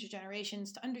kiddos and future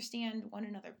generations to understand one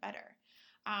another better?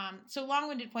 So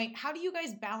long-winded point, how do you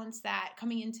guys balance that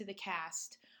coming into the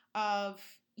cast of,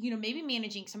 maybe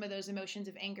managing some of those emotions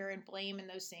of anger and blame and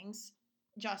those things,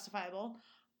 justifiable?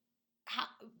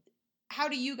 How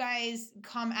do you guys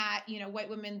come at, white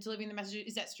women delivering the message?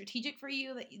 Is that strategic for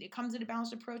you, that it comes in a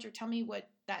balanced approach, or tell me what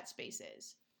that space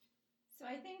is? So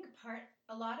I think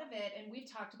a lot of it, and we've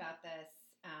talked about this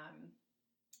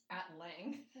at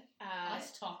length.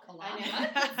 Let's talk a lot. I know.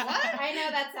 I know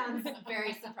that sounds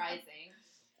very surprising,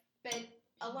 but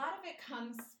a lot of it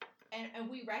comes, and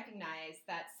we recognize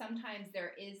that sometimes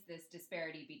there is this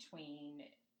disparity between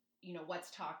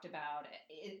what's talked about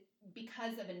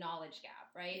because of a knowledge gap,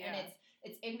 right? Yeah. And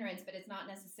it's ignorance, but it's not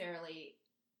necessarily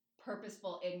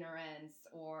purposeful ignorance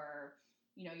or,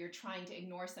 you're trying to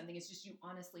ignore something. It's just you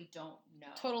honestly don't know.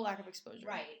 Total lack of exposure.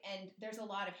 Right. And there's a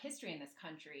lot of history in this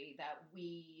country that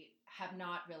we have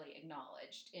not really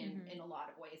acknowledged in a lot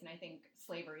of ways. And I think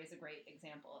slavery is a great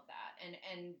example of that.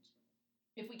 And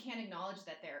if we can't acknowledge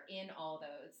that they're in all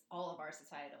of our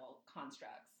societal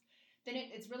constructs, then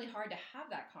it's really hard to have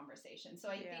that conversation. So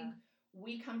I think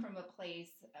we come from a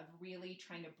place of really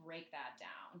trying to break that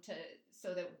down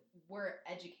so that we're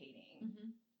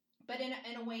educating, but in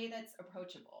a way that's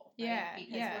approachable. Right? Yeah.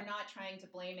 Because we're not trying to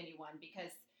blame anyone,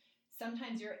 because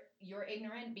sometimes you're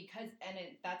ignorant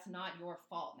that's not your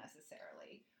fault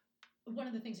necessarily. One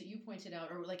of the things that you pointed out,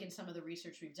 or like in some of the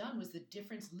research we've done, was the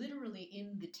difference literally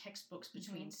in the textbooks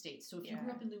between states. So if you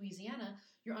grew up in Louisiana,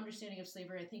 your understanding of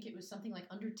slavery, I think it was something like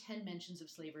under 10 mentions of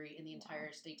slavery in the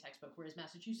entire state textbook, whereas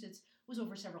Massachusetts was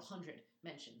over several hundred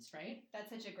mentions, right? That's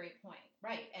such a great point.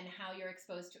 Right. And how you're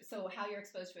exposed to it. So how you're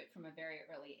exposed to it from a very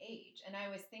early age. And I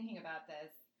was thinking about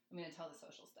this. I'm going to tell the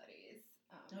social studies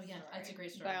story. That's a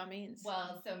great story. By all means.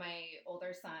 Well, so my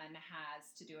older son had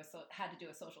to do a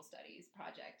social studies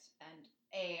project, and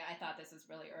I thought this was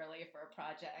really early for a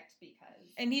project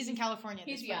because he's in California.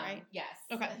 He's young, right? Yes.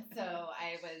 Okay. So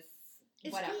I was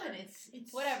It's whatever. good.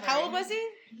 It's whatever. How old was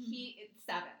he? It's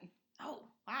 7. Oh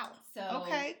wow. So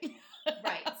okay.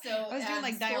 Right. So I was doing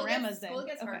like dioramas then. School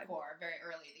gets hardcore very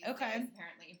early these days,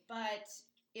 apparently, but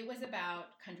it was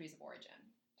about countries of origin.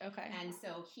 Okay. And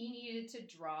so he needed to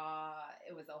draw,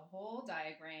 it was a whole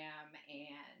diagram,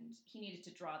 and he needed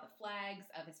to draw the flags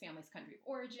of his family's country of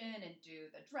origin and do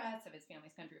the dress of his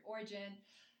family's country of origin.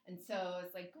 And so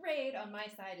it's like, great, on my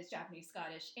side is Japanese,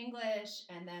 Scottish, English.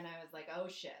 And then I was like, oh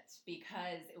shit,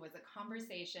 because it was a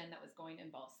conversation that was going to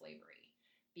involve slavery.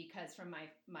 Because from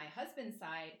my husband's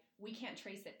side, we can't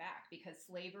trace it back because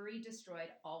slavery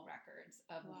destroyed all records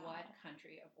of what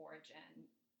country of origin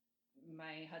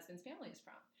my husband's family is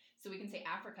from. So we can say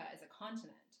Africa is a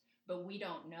continent, but we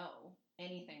don't know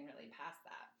anything really past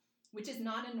that, which is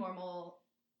not a normal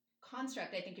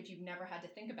construct. I think if you've never had to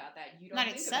think about that, you don't not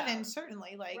think at 7, about.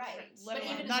 certainly. Like, right. But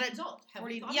even not as at an adult,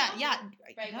 40. Right.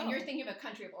 Right. No. When you're thinking of a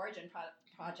country of origin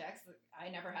projects, I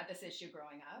never had this issue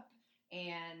growing up.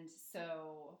 And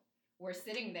so we're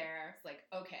sitting there, it's like,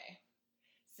 okay,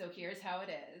 so here's how it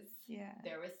is. Yeah.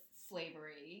 There was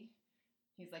slavery.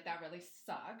 He's like, that really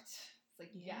sucked. It's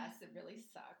like, yes, it really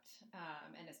sucked.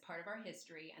 And it's part of our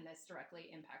history, and this directly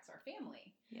impacts our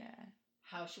family. Yeah.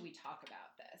 How should we talk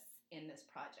about this in this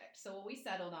project? So what we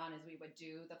settled on is we would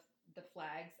do the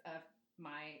flags of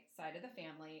my side of the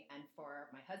family, and for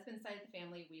my husband's side of the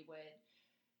family, we would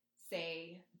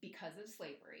say, because of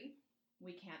slavery,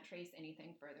 we can't trace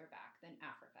anything further back than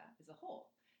Africa as a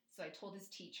whole. So I told his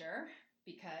teacher,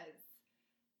 because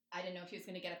I didn't know if he was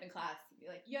going to get up in class and be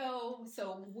like, yo,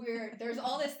 so there's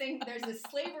all this thing, there's this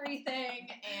slavery thing,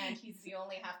 and he's the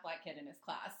only half black kid in his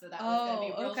class. So that was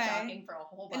going to be real shocking for a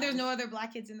whole bunch. And there's no other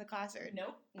black kids in the class? Or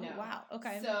Nope. No. Oh, wow.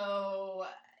 Okay. So,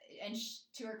 and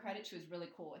to her credit, she was really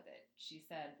cool with it. She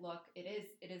said, look, it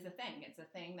is a thing. It's a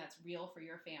thing that's real for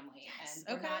your family. Yes.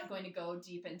 And we're not going to go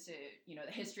deep into,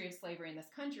 the history of slavery in this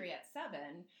country at 7,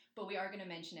 but we are going to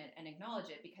mention it and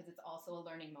acknowledge it because it's also a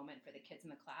learning moment for the kids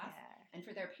in the class and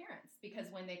for their parents. Because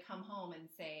when they come home and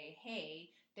say,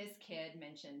 hey, this kid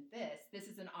mentioned this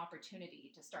is an opportunity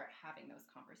to start having those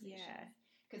conversations.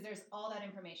 Because there's all that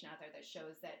information out there that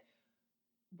shows that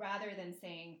rather than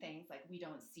saying things like we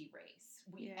don't see race,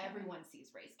 everyone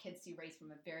sees race. Kids see race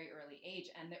from a very early age,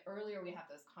 and the earlier we have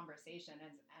those conversations,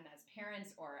 and as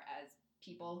parents or as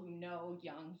people who know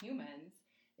young humans,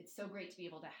 it's so great to be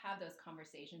able to have those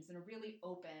conversations in a really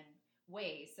open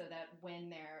way, so that when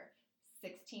they're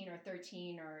 16 or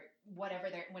 13 or whatever,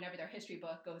 whenever their history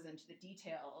book goes into the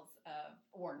details of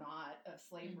or not of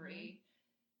slavery,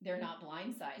 they're not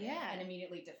blindsided and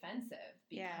immediately defensive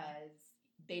because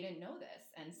they didn't know this,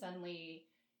 and suddenly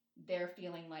they're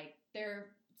feeling like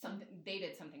they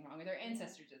did something wrong or their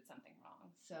ancestors did something wrong.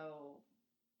 So,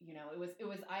 it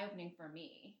was eye-opening for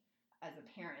me as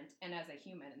a parent and as a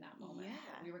human in that moment.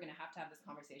 Yeah. We were going to have this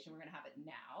conversation. We're going to have it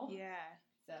now. Yeah.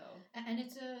 So, and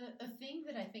it's a thing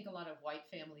that I think a lot of white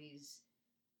families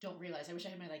don't realize. I wish I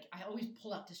had I always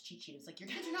pull out this cheat sheet. It's like, your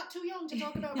kids are not too young to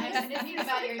talk about race. I was thinking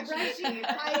about your cheat sheet.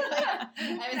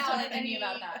 I was totally thinking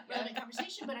about that. Relevant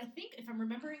conversation, but I think if I'm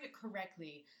remembering it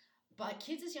correctly, but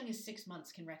kids as young as 6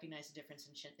 months can recognize a difference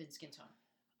in skin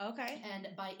tone. Okay. And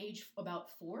by age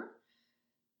about 4,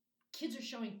 kids are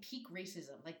showing peak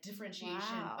racism, like differentiation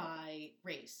by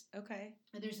race. Okay.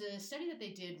 And there's a study that they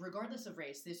did, regardless of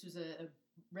race. This was a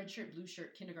red shirt, blue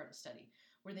shirt kindergarten study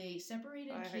where they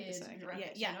separated I heard this kids. one.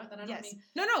 Yeah. Yes.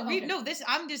 Okay.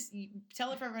 I'm just,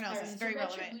 tell it for everyone else. All This right, is very red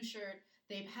relevant. shirt, blue shirt.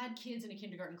 They've had kids in a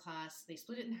kindergarten class. They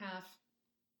split it in half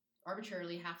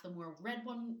arbitrarily. Half of them wore red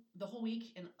one the whole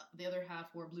week, and the other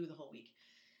half wore blue the whole week.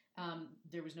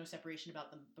 There was no separation about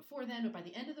them before then, but by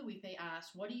the end of the week, they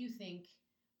asked, what do you think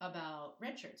about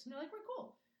red shirts? And they're like, we're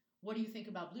cool. What do you think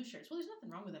about blue shirts? Well, there's nothing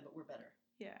wrong with them, but we're better.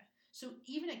 Yeah. So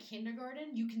even at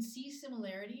kindergarten, you can see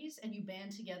similarities and you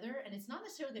band together, and it's not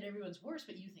necessarily that everyone's worse,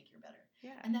 but you think you're better.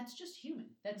 Yeah. And that's just human.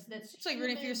 That's it's like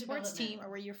rooting for your sports team or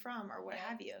where you're from or what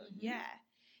have you. Mm-hmm. Yeah.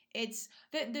 It's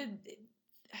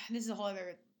this is a whole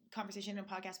other conversation and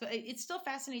podcast, but it still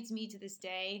fascinates me to this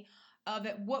day of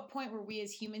at what point were we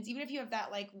as humans, even if you have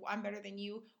that, like, I'm better than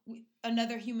you,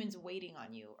 another human's waiting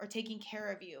on you or taking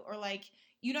care of you, or like,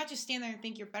 you not just stand there and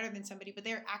think you're better than somebody, but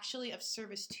they're actually of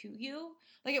service to you.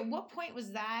 Like, at what point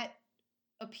was that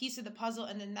a piece of the puzzle,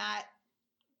 and then that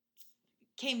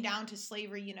came down to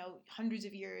slavery, hundreds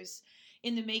of years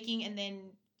in the making, and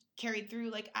then carried through?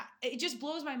 Like, it just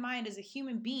blows my mind as a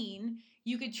human being,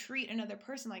 you could treat another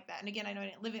person like that. And again, I know I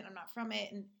didn't live it, I'm not from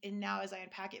it, and now as I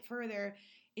unpack it further,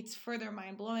 it's further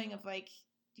mind-blowing of like,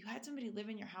 you had somebody live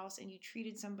in your house and you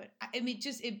treated somebody, I mean,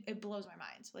 it blows my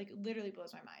mind. Like, literally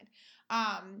blows my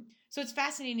mind. So it's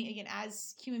fascinating, again,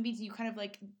 as human beings, you kind of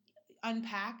like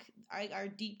unpack our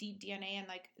deep DNA, and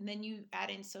then you add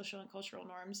in social and cultural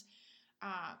norms.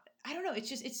 I don't know,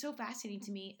 it's so fascinating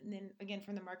to me. And then again,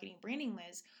 from the marketing branding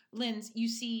lens, you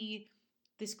see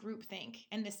this group think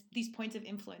and these points of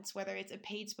influence, whether it's a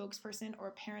paid spokesperson or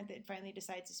a parent that finally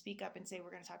decides to speak up and say,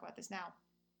 we're going to talk about this now.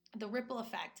 The ripple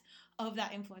effect of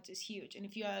that influence is huge. And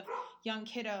if you have young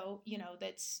kiddo,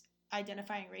 that's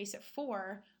identifying race at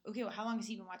 4, okay, well, how long has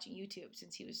he been watching YouTube?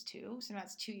 Since he was 2. So now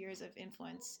it's 2 years of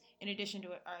influence in addition to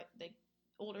the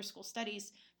older school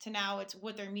studies, to now it's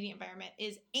what their immediate environment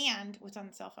is and what's on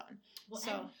the cell phone. Well,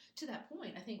 so to that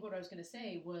point, I think what I was going to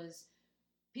say was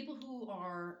people who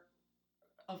are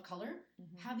of color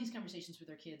have these conversations with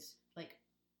their kids like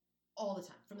all the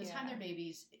time, from the time they're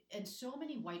babies. And so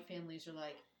many white families are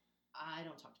like, I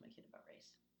don't talk to my kid about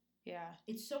race. Yeah.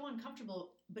 It's so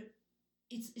uncomfortable, but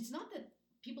it's not that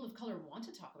people of color want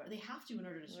to talk about it. They have to in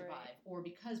order to survive, or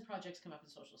because projects come up in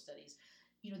social studies,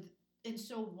 and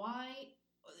so why,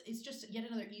 it's just yet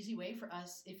another easy way for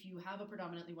us, if you have a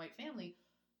predominantly white family,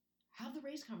 have the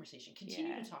race conversation,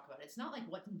 continue to talk about it. It's not like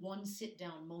one sit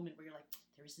down moment where you're like,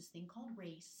 there's this thing called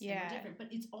race, and we're different, but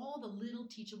it's all the little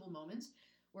teachable moments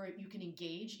where you can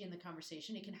engage in the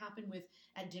conversation. It can happen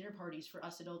at dinner parties for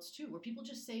us adults too, where people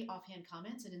just say offhand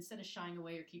comments, and instead of shying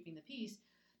away or keeping the peace,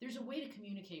 there's a way to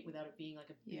communicate without it being like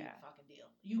a big fucking deal.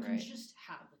 You can just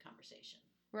have the conversation.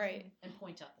 Right. And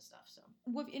point out the stuff. So,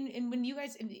 and when you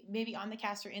guys, maybe on the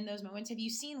cast or in those moments, have you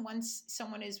seen once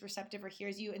someone is receptive or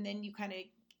hears you, and then you kind of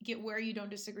get where you don't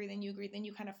disagree, then you agree, then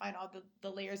you kind of find all the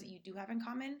layers that you do have in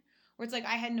common, where it's like,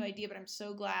 I had no idea, but I'm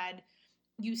so glad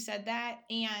you said that,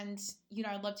 and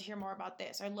I'd love to hear more about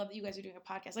this. I love that you guys are doing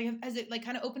a podcast. Like, has it like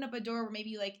kind of opened up a door where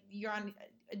maybe like you're on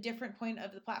a different point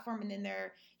of the platform, and then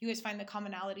you guys find the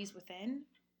commonalities within?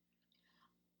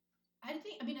 I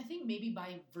think maybe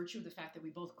by virtue of the fact that we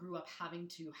both grew up having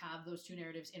to have those two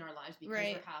narratives in our lives, because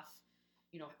we're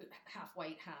half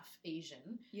white, half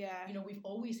Asian. Yeah. We've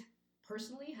always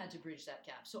personally had to bridge that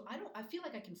gap. So I feel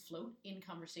like I can float in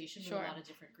conversation with a lot of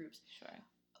different groups. Sure.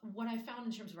 What I found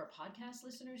in terms of our podcast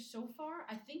listeners so far,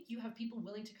 I think you have people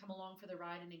willing to come along for the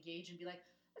ride and engage and be like,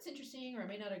 that's interesting, or I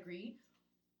may not agree.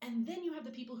 And then you have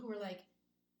the people who are like,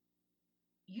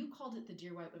 you called it the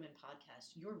Dear White Women podcast.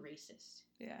 You're racist.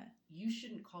 Yeah. You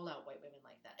shouldn't call out white women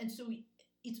like that. And so we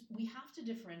have to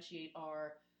differentiate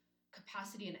our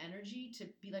capacity and energy to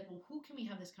be like, well, who can we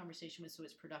have this conversation with so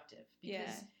it's productive?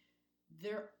 Because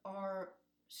there are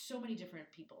so many different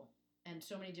people and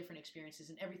so many different experiences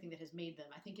and everything that has made them.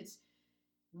 I think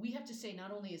we have to say,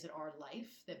 not only is it our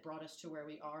life that brought us to where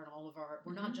we are, and all of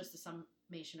we're not just the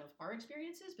summation of our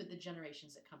experiences, but the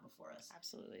generations that come before us.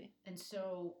 Absolutely. And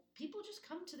so people just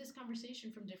come to this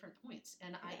conversation from different points.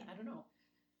 And I don't know.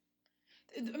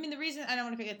 I mean, the reason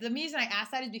I ask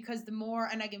that is because the more,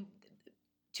 and again,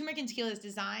 Turmeric and Tequila is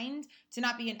designed to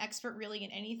not be an expert really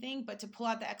in anything, but to pull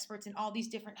out the experts in all these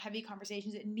different heavy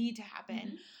conversations that need to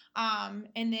happen.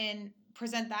 And then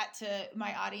present that to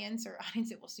my audience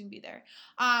that will soon be there,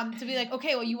 to be like,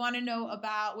 okay, well, you want to know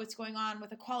about what's going on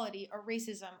with equality or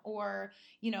racism or,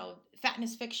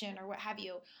 fatness fiction or what have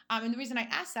you. And the reason I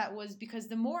asked that was because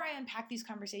the more I unpack these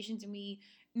conversations and we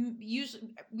we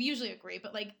usually agree,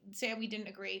 but like say we didn't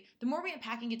agree, the more we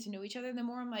unpack and get to know each other, the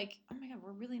more I'm like, oh my God,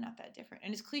 we're really not that different.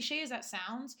 And as cliche as that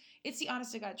sounds, it's the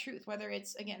honest to God truth, whether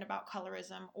it's again about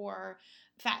colorism or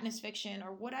fatness fiction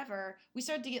or whatever. We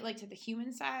start to get like to the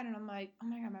human side and I'm like, oh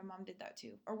my God, my mom did that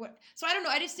too. Or what? So I don't know.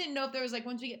 I just didn't know if there was like,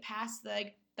 once we get past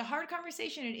the hard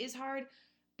conversation, it is hard,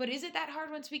 but is it that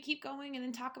hard once we keep going and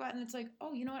then talk about it and it's like,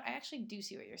 oh, you know what? I actually do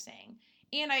see what you're saying.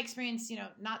 And I experienced,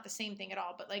 not the same thing at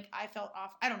all, but like I felt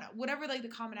off. I don't know, whatever like the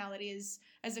commonality is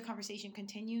as the conversation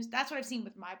continues. That's what I've seen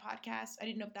with my podcast. I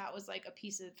didn't know if that was like a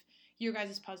piece of your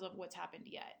guys' puzzle of what's happened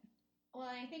yet. Well,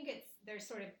 I think there's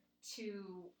sort of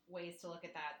two ways to look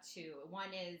at that too. One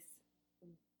is,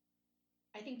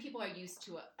 I think people are used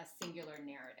to a singular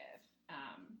narrative.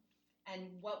 And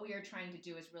what we are trying to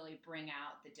do is really bring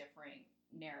out the differing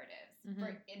narratives. Mm-hmm.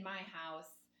 In my house,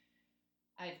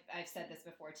 I've said this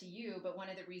before to you, but one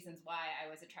of the reasons why I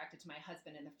was attracted to my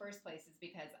husband in the first place is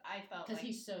because I felt like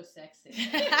he's so sexy.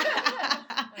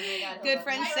 Oh my God, good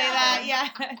friends say that, yeah.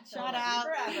 Shout out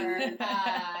forever.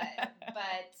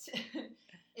 But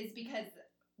it's because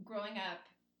growing up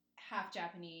half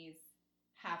Japanese,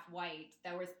 half white,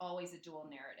 there was always a dual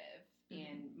narrative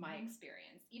in my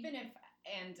experience. Even if,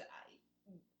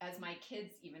 as my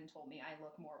kids even told me, I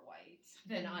look more white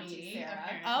than Auntie Sarah.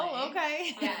 Apparently. Oh,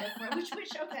 okay. Yeah. Which,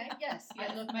 okay, yes.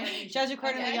 Yes. I look more Asian. Judge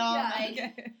accordingly, Okay, y'all. yeah.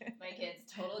 Okay. My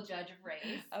kids, total judge of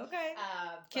race. Okay.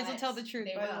 Kids will But tell the truth,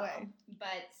 they by the will. way.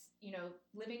 But,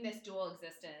 living this dual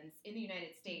existence in the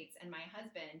United States, and my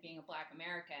husband, being a Black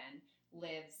American,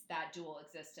 lives that dual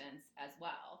existence as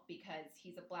well, because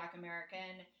he's a Black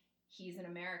American, he's an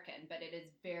American, but it is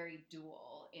very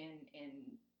dual in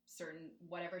certain,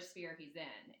 whatever sphere he's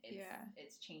in.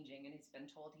 It's changing, and he's been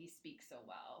told he speaks so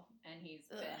well, and he's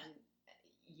been,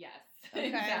 yes, Okay.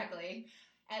 exactly.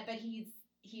 But he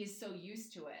is so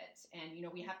used to it, and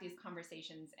we have these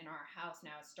conversations in our house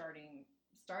now, starting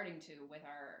to with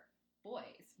our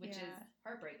boys, which is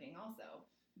heartbreaking also.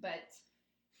 But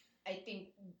I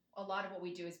think a lot of what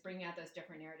we do is bring out those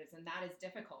different narratives, and that is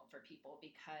difficult for people,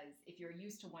 because if you're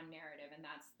used to one narrative and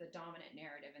that's the dominant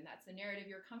narrative and that's the narrative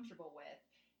you're comfortable with,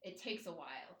 it takes a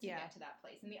while to get to that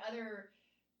place. And the other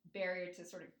barrier to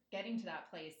sort of getting to that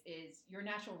place is your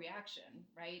natural reaction,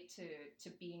 right? To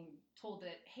being told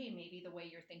that, hey, maybe the way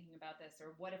you're thinking about this,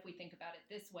 or what if we think about it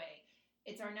this way?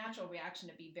 It's our natural reaction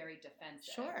to be very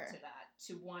defensive to that,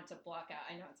 to want to block out.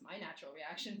 I know it's my natural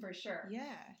reaction for sure.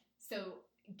 Yeah. So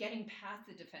getting past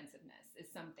the defensiveness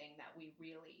is something that we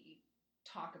really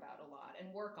talk about a lot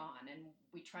and work on, and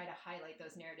we try to highlight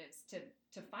those narratives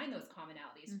to find those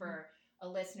commonalities for a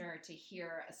listener to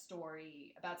hear a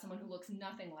story about someone who looks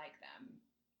nothing like them,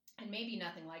 and maybe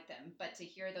nothing like them, but to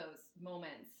hear those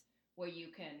moments where you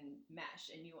can mesh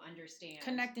and you understand.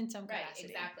 Connect in some capacity.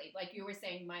 Right, exactly. Like you were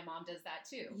saying, my mom does that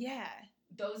too. Yeah.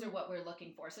 Those are what we're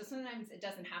looking for. So sometimes it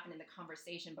doesn't happen in the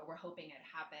conversation, but we're hoping it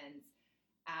happens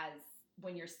as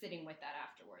when you're sitting with that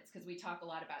afterwards. Because we talk a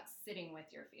lot about sitting with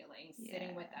your feelings,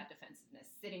 sitting with that defensiveness,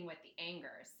 sitting with the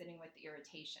anger, sitting with the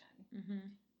irritation. Mm-hmm.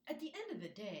 At the end of the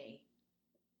day,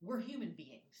 we're human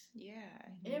beings. Yeah.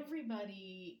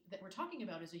 Everybody that we're talking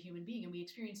about is a human being, and we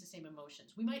experience the same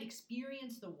emotions. We might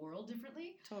experience the world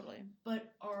differently. Totally.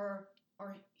 But our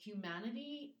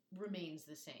humanity remains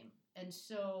the same. And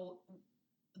so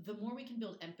the more we can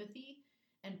build empathy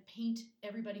and paint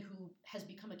everybody who has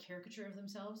become a caricature of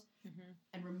themselves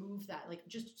and remove that, like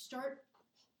just start,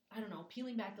 I don't know,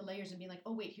 peeling back the layers and being like,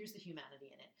 oh, wait, here's the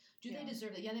humanity in it. Do they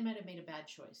deserve that? Yeah, they might have made a bad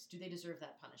choice. Do they deserve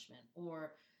that punishment?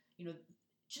 Or,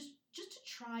 just to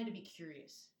try to be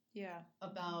curious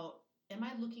about, am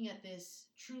I looking at this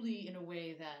truly in a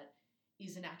way that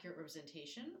is an accurate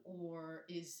representation, or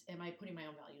am I putting my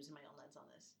own values and my own lens on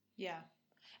this? Yeah.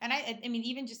 And I mean,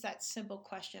 even just that simple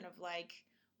question of like,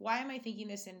 why am I thinking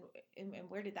this, and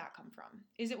where did that come from?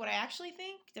 Is it what I actually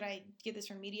think? Did I get this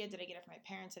from media? Did I get it from my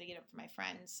parents? Did I get it from my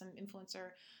friends, some influencer?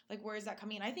 Like, where is that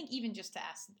coming? And I think even just to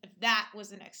ask if that was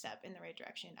the next step in the right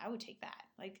direction, I would take that.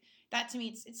 Like, that to me,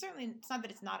 it's certainly, it's not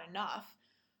that it's not enough,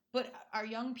 but our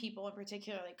young people in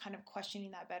particular, like kind of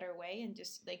questioning that better way and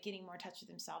just like getting more in touch with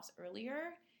themselves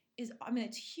earlier is, I mean,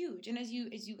 it's huge. And as you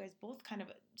guys both kind of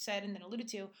said and then alluded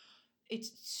to,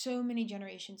 it's so many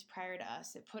generations prior to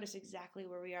us that put us exactly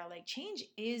where we are. Like, change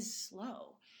is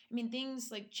slow. I mean,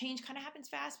 things like change kind of happens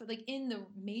fast, but like in the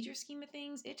major scheme of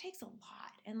things, it takes a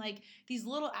lot. And like these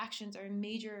little actions are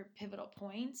major pivotal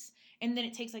points. And then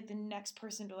it takes like the next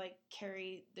person to like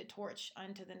carry the torch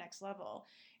onto the next level.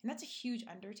 And that's a huge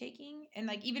undertaking. And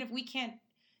like, even if we can't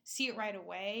see it right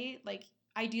away, like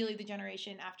ideally the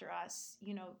generation after us,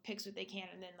 picks what they can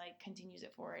and then like continues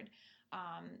it forward.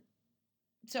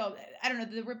 So I don't know,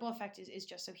 the ripple effect is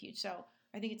just so huge. So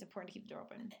I think it's important to keep the door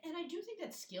open. And I do think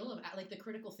that skill of like the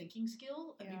critical thinking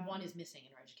skill, I mean, one is missing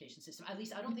in our education system. At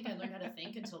least I don't think I learned how to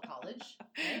think until college.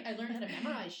 Right? I learned how to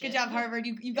memorize shit. Good job, Harvard.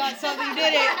 You got something. You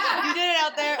did it. You did it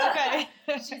out there. Okay.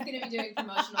 She's going to be doing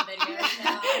promotional videos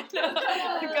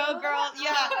now. Go, girl.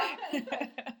 Yeah.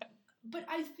 But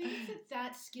I think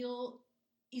that skill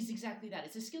is exactly that.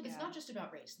 It's a skill that's not just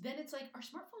about race. Then it's like, are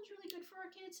smartphones really good for our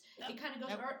kids? It kind of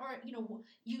goes,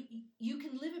 you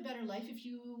can live a better life if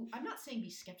you, I'm not saying be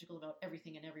skeptical about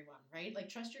everything and everyone, right? Like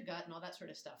trust your gut and all that sort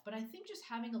of stuff. But I think just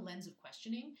having a lens of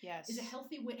questioning is a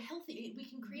healthy way, we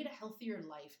can create a healthier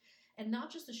life. And not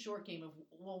just the short game of,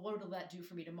 well, what will that do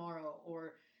for me tomorrow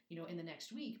or, in the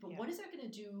next week? But what is that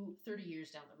going to do 30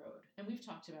 years down the road? And we've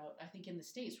talked about, I think in the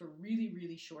States, we're really,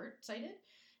 really short-sighted.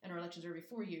 And our elections are every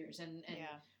 4 years, and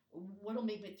what'll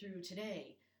make it through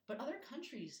today. But other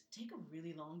countries take a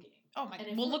really long game. Oh my!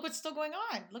 Well, look what's still going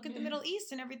on. Look at the Middle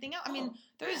East and everything else. I mean,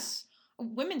 there's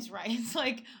women's rights.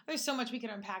 Like, there's so much we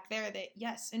can unpack there. That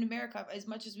yes, in America, as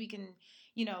much as we can,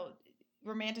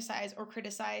 romanticize or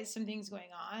criticize some things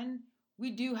going on, we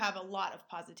do have a lot of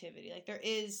positivity. Like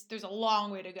there's a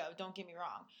long way to go. Don't get me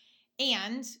wrong,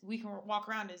 and we can walk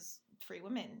around as free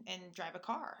women and drive a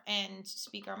car and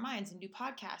speak our minds and do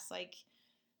podcasts. Like,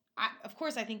 of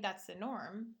course, I think that's the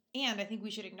norm. And I think we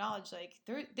should acknowledge, like,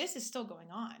 this is still going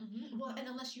on. Mm-hmm. Well, and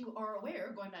unless you are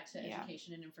aware, going back to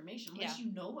education and information, unless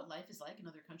you know what life is like in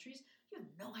other countries, you have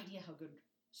no idea how good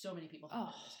so many people have in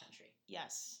this country.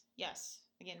 Yes. Yes.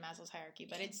 Again, Maslow's hierarchy,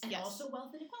 but it's, and also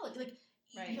wealth inequality.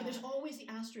 Like, there's always the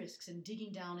asterisks and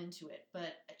digging down into it.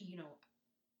 But,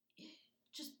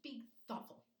 just be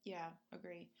thoughtful. Yeah,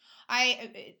 agree.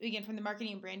 Again, from the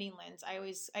marketing and branding lens,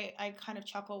 I kind of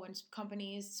chuckle when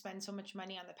companies spend so much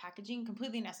money on the packaging,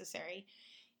 completely necessary.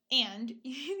 And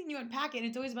you unpack it, and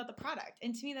it's always about the product.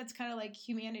 And to me, that's kind of like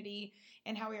humanity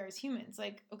and how we are as humans.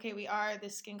 Like, okay, we are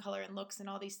this skin color and looks and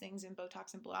all these things and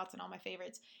Botox and blowouts and all my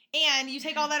favorites. And you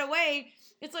take all that away,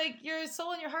 it's like your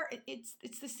soul and your heart,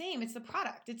 it's the same. It's the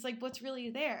product. It's like what's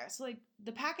really there. So like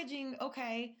the packaging,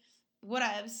 okay,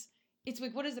 whatevs. It's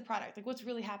like, what is the product? Like, what's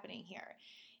really happening here?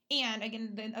 And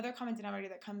again, the other common denominator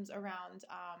that comes around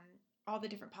all the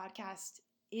different podcasts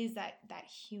is that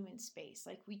human space.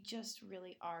 Like, we just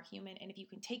really are human. And if you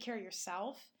can take care of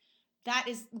yourself, that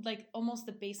is like almost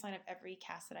the baseline of every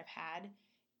cast that I've had.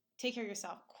 Take care of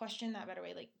yourself. Question that better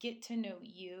way. Like, get to know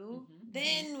you. Mm-hmm.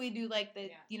 Then we do like the,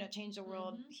 change the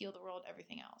world, heal the world,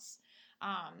 everything else.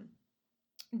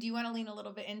 Do you want to lean a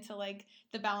little bit into like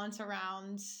the balance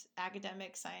around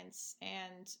academic science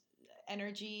and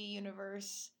energy,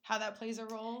 universe, how that plays a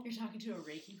role? You're talking to a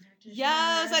Reiki practitioner.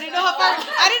 Yes, I didn't know how far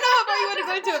you wanted to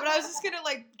go into it, but I was just gonna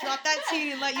like drop that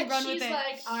seed and let you run with it. She's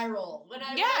like, eye roll. When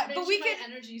I mentioned my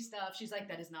energy stuff, she's like,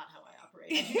 that is not how I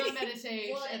operate. I do not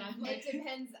meditate. Well, and I'm like, it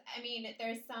depends. I mean,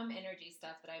 there's some energy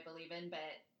stuff that I believe in, but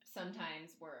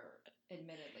sometimes we're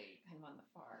admittedly kind of on the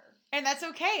far. And that's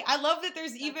okay. I love that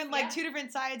there's even like two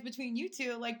different sides between you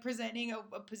two, like presenting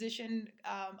a position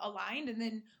aligned, and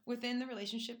then within the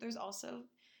relationship, there's also,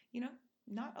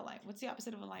 not aligned. What's the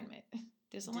opposite of alignment?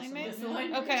 Disalignment?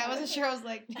 Okay, I wasn't sure. I was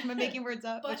like, am I making words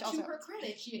up? But to her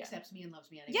credit, she accepts me and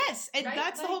loves me anyway. Yes, and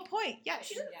that's the whole point.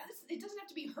 Yes. It doesn't have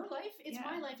to be her life. It's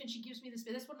my life, and she gives me this.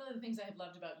 That's one of the things I have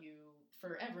loved about you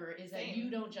forever is that you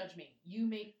don't judge me.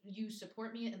 You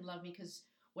support me and love me because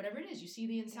whatever it is, you see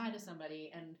the inside of somebody,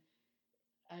 and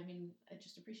I mean, I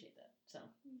just appreciate that. So,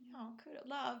 could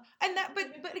love, and that,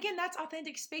 but again, that's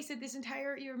authentic space that this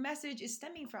entire your message is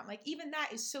stemming from. Like, even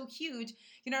that is so huge.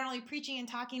 You're not only preaching and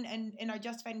talking and are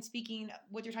justified in speaking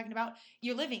what you're talking about.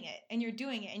 You're living it, and you're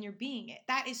doing it, and you're being it.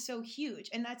 That is so huge,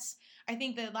 and that's I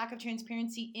think the lack of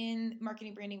transparency in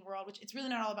marketing branding world, which it's really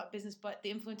not all about business, but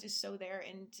the influence is so there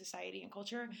in society and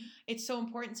culture. Mm-hmm. It's so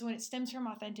important. So when it stems from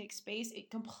authentic space, it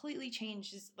completely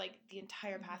changes like the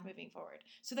entire path moving forward.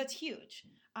 So that's huge.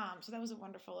 So that was a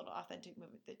wonderful little authentic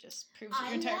movement that just proves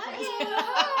your entire point.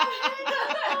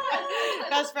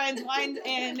 Best friends, wine,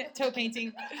 and toe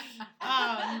painting.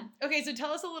 Okay, so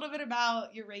tell us a little bit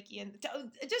about your Reiki and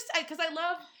just because I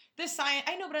love the science.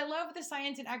 I know, but I love the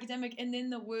science and academic, and then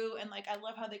the woo, and like I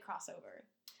love how they cross over.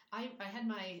 I had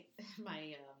my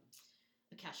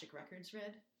Akashic records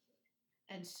read.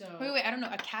 And so wait, I don't know.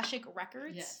 Akashic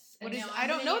records? Yes. What is? I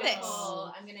don't know this.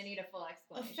 I'm gonna need a full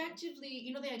explanation. Effectively,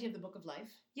 you know the idea of the Book of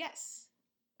Life? Yes.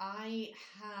 I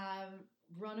have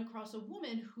run across a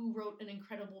woman who wrote an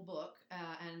incredible book,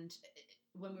 and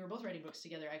when we were both writing books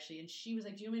together, actually, and she was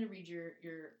like, "Do you want me to read your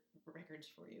records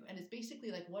for you?" And it's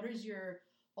basically like, what is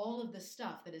all of the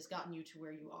stuff that has gotten you to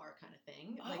where you are, kind of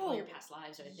thing, like all your past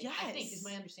lives. I think is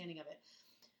my understanding of it.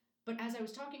 But as I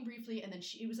was talking briefly, and then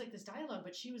it was like this dialogue,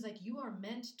 but she was like, you are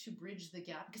meant to bridge the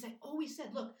gap. Because I always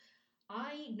said, look,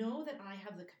 I know that I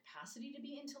have the capacity to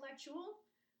be intellectual,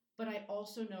 but I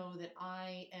also know that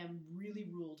I am really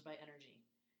ruled by energy.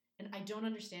 And I don't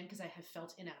understand because I have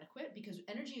felt inadequate, because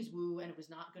energy is woo and it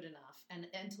was not good enough. And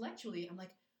intellectually, I'm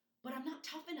like, but I'm not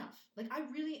tough enough. Like, I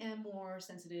really am more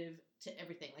sensitive to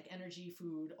everything, like energy,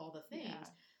 food, all the things.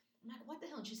 Yeah. I'm like, what the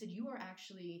hell? And she said, you are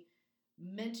actually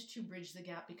meant to bridge the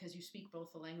gap because you speak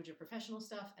both the language of professional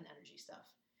stuff and energy stuff.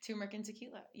 Turmeric and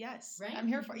tequila. Yes. Right? I'm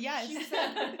here for it. Yes. She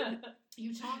said,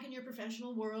 you talk in your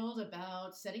professional world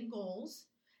about setting goals,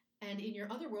 and in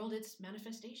your other world, it's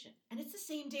manifestation. And it's the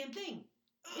same damn thing.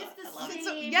 It's the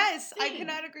same yes, thing. I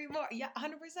cannot agree more. Yeah,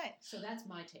 100%. So that's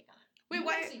my take on it. Wait, you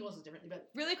why? see goals differently, but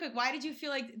Really quick, why did you feel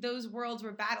like those worlds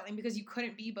were battling? Because you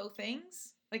couldn't be both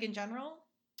things? Like, in general?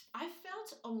 I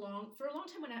felt for a long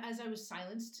time as I was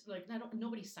silenced, like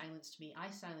nobody silenced me. I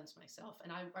silenced myself,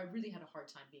 and I really had a hard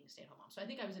time being a stay-at-home mom. So I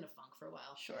think I was in a funk for a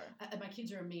while. Sure. My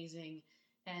kids are amazing,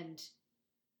 and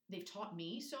they've taught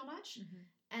me so much.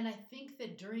 Mm-hmm. And I think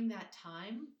that during that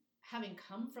time, having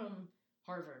come from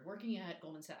Harvard, working at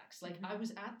Goldman Sachs, like I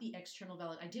was at the external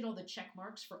I did all the check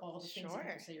marks for all the things that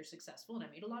people say you're successful, and I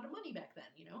made a lot of money back then,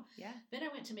 Yeah. Then I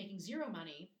went to making zero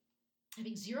money,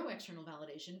 having zero external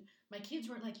validation. My kids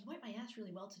weren't like, you wiped my ass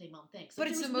really well today, Mom, thanks. But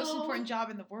Like, it's the most important job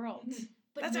in the world.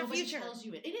 But that's our nobody future. tells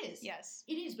you it. It is. Yes.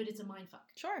 It is, but it's a mindfuck.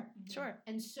 Sure. Sure.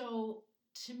 And so,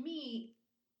 to me,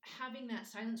 having that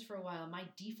silence for a while, my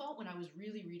default when I was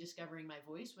really rediscovering my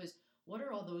voice was, what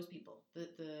are all those people,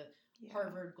 the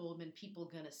Harvard, Goldman people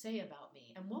going to say about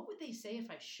me? And what would they say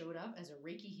if I showed up as a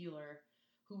Reiki healer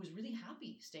who was really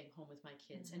happy staying home with my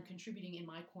kids and contributing in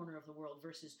my corner of the world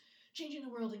versus changing the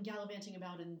world and gallivanting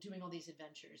about and doing all these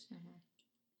adventures?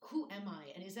 Who am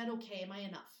I? And is that okay? Am I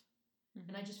enough?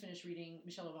 And I just finished reading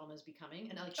Michelle Obama's Becoming,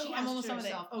 and like she asked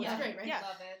herself, "Oh, yeah. it's great, right? Yeah.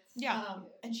 Love it. Yeah.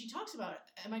 And she talks about,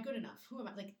 am I good enough? Who am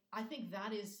I? Like, I think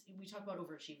that is, we talk about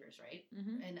overachievers, right?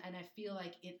 And I feel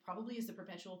like it probably is the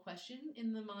perpetual question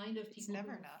in the mind of people. It's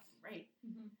never enough, right?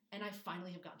 And I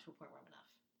finally have gotten to a point where I'm enough.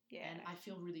 Yeah. And I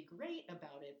feel really great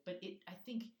about it. But I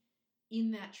think in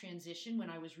that transition, when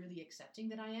I was really accepting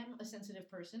that I am a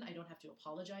sensitive person, I don't have to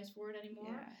apologize for it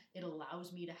anymore. Yeah. It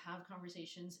allows me to have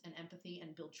conversations and empathy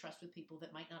and build trust with people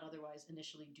that might not otherwise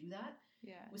initially do that.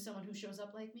 Yeah. With someone who shows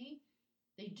up like me,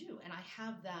 they do. And I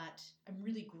have that. I'm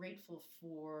really grateful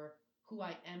for who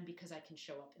I am because I can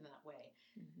show up in that way.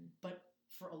 But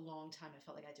for a long time, I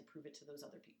felt like I had to prove it to those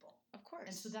other people. Of course.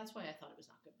 And so that's why I thought it was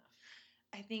not good enough.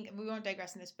 I think we won't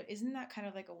digress in this, but isn't that kind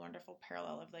of like a wonderful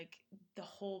parallel of like the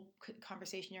whole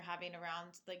conversation you're having around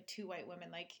like two white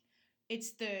women? Like,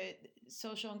 it's the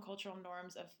social and cultural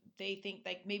norms of, they think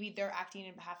like maybe they're acting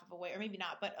in behalf of a way, or maybe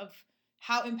not, but of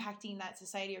how impacting that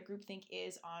society or groupthink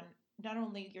is on not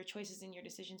only your choices and your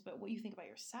decisions, but what you think about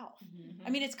yourself. I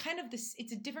mean, it's kind of this,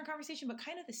 it's a different conversation, but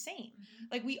kind of the same.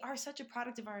 Like, we are such a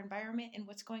product of our environment and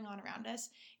what's going on around us,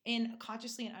 and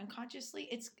consciously and unconsciously,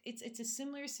 it's a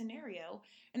similar scenario.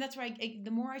 And that's why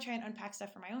the more I try and unpack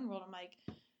stuff for my own world, I'm like,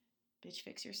 bitch,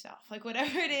 fix yourself. Like,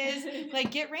 whatever it is,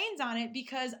 like, get reins on it,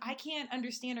 because I can't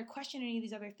understand or question any of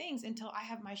these other things until I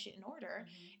have my shit in order.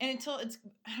 And until it's,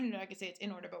 I don't know, I could say it's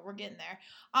in order, but we're getting there.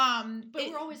 But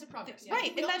we're always a progress.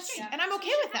 Right. And that's, and I'm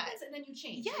okay with that. And then you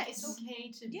change. Yes. Like, it's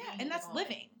okay to be and that's evolving.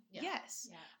 living. Yeah. Yes.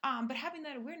 Yeah. But having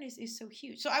that awareness is so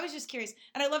huge. So I was just curious,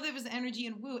 and I love that it was the energy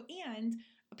and woo, and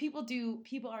people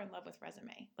are in love with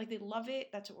resume. Like, they love it.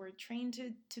 That's what we're trained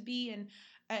to be. And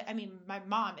I mean, my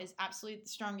mom is absolutely the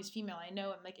strongest female I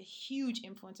know, and like a huge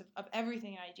influence of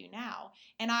everything I do now.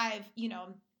 And I've,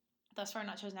 thus far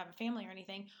not chosen to have a family or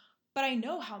anything, but I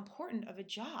know how important of a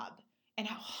job and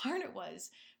how hard it was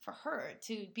for her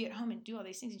to be at home and do all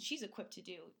these things. And she's equipped to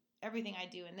do everything I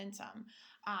do and then some.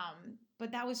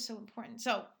 But that was so important.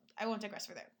 So I won't digress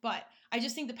further, but I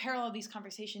just think the parallel of these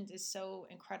conversations is so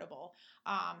incredible.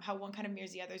 How one kind of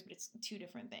mirrors the others, but it's two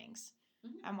different things.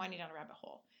 I'm winding down a rabbit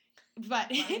hole. But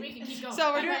we can keep going.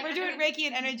 So we're doing Reiki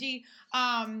and energy.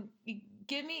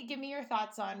 Give me your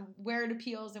thoughts on where it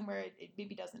appeals and where it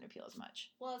maybe doesn't appeal as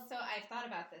much. Well, so I've thought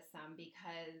about this some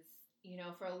because,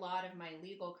 for a lot of my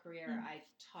legal career, I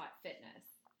taught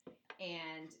fitness.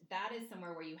 And that is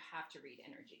somewhere where you have to read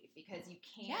energy, because you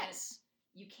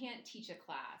can't teach a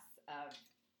class of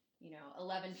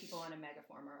 11 people on a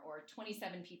Megaformer or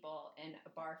 27 people in a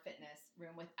bar fitness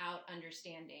room without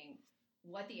understanding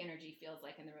what the energy feels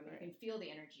like in the room. Right. You can feel the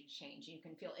energy change. You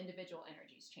can feel individual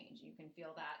energies change. You can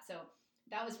feel that. So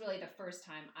that was really the first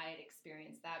time I had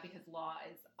experienced that, because law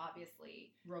is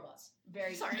obviously robots.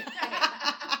 Very sorry. Okay.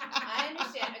 I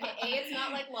understand. Okay, it's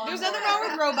not like Law. There's nothing wrong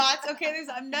with robots. Okay, there's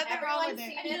nothing wrong with Everyone's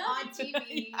it. seen it on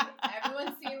TV.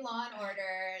 Everyone's seen Law and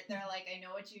Order. They're like, I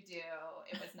know what you do.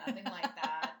 It was nothing like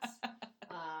that.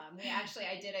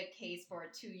 I did a case for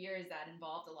 2 years that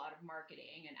involved a lot of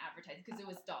marketing and advertising, because it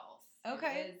was dolls.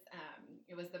 Okay.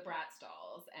 It was the Bratz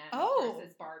dolls and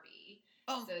versus Barbie.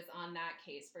 Oh. So it's on that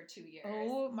case for 2 years.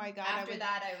 Oh my God. After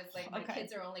that, I was like, my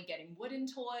kids are only getting wooden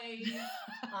toys.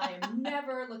 I'm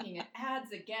never looking at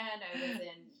ads again. I was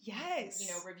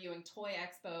in, reviewing toy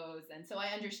expos. And so I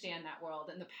understand that world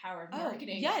and the power of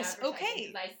marketing. Yes, and advertising, okay.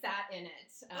 because I sat in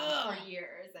it for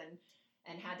years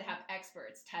and had to have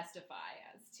experts testify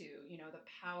as to, the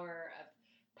power of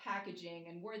packaging,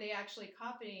 and were they actually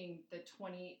copying the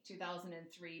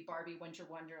 2003 Barbie Winter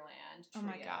Wonderland trio? Oh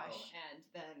my gosh. And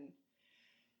then,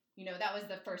 that was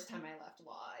the first time I left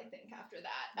law, I think, after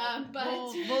that. But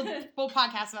we'll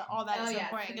podcast about all that at some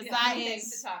point, because that is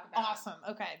to talk about. Awesome.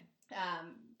 Okay.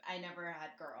 I never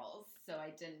had girls, so I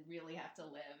didn't really have to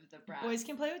live the Bratz. Boys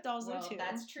can play with dolls though too.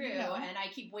 That's true, and I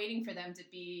keep waiting for them to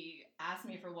ask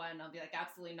me for one, and I'll be like,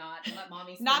 absolutely not, and let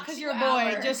mommy spend not because you're a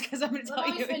boy, just because I'm going to tell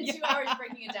you. Let mommy spend 2 hours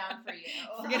breaking it down for you.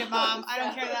 Forget it, Mom. I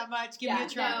don't care that much. Give me a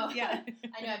try. No. Yeah.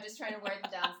 I know, I'm just trying to wear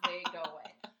them down so they go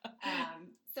away.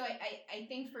 So I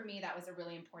think for me that was a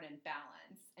really important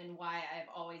balance, and why I've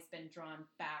always been drawn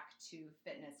back to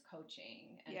fitness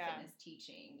coaching and fitness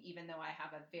teaching, even though I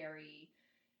have a very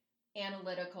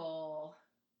analytical,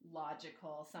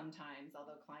 logical sometimes,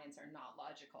 although clients are not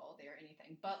logical, they are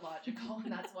anything but logical,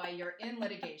 and that's why you're in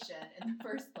litigation in the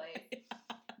first place.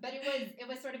 But it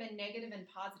was sort of a negative and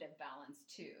positive balance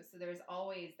too. So there's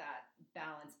always that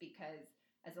balance, because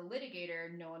as a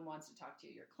litigator, no one wants to talk to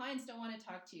you. Your clients don't want to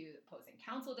talk to you. The opposing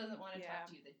counsel doesn't want to talk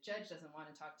to you. The judge doesn't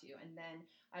want to talk to you. And then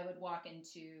I would walk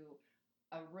into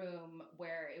a room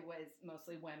where it was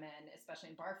mostly women,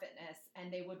 especially in bar fitness,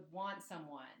 and they would want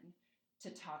someone to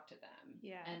talk to them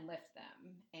and lift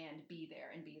them and be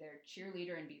their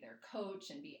cheerleader and be their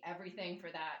coach and be everything for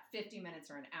that 50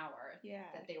 minutes or an hour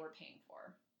that they were paying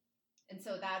for. And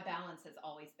so that balance has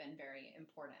always been very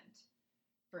important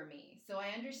for me. So I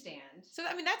understand. So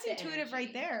I mean, that's intuitive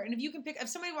right there. And if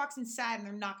somebody walks in sad and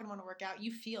they're not going to want to work out,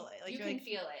 you feel it. Like you can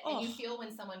feel it, and you feel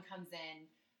when someone comes in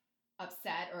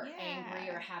upset or angry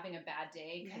or having a bad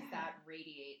day, because that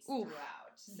radiates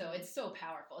throughout. So it's so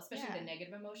powerful, especially the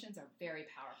negative emotions are very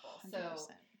powerful.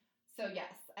 100%. So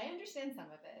yes, I understand some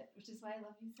of it, which is why I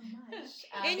love you so much.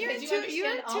 And you're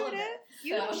intuitive.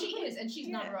 She is, and she's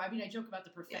not. I mean, I joke about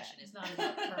the profession. It's not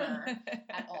about her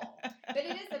at all. But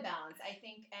it is a balance, I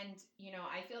think, and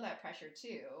I feel that pressure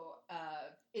too.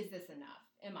 Is this enough?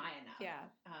 Am I enough? Yeah.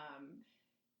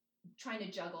 Trying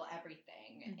to juggle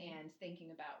everything and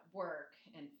thinking about work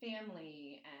and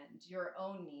family and your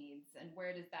own needs and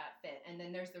where does that fit? And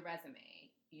then there's the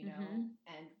resume,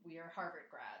 and we are Harvard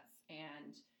grads,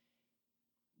 and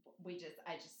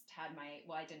I just had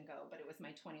I didn't go, but it was my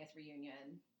 20th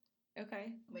reunion.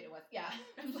 Okay. Wait, it was, it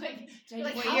was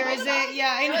like what year is it?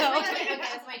 Yeah, I know. Okay, it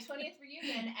was my 20th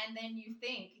reunion, and then you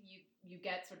think you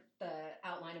get sort of the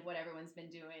outline of what everyone's been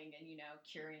doing, and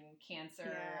curing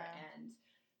cancer and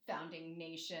founding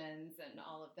nations and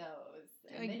all of those.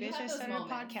 And like, bitch, I started a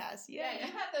podcast. Yeah, you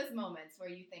have those moments where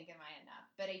you think, am I enough?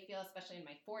 But I feel, especially in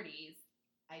my 40s,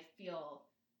 I feel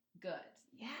good.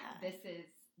 Yeah. This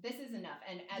is enough.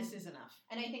 And this is enough.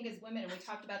 And I think as women, and we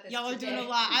talked about this Y'all today. are doing a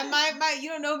lot. You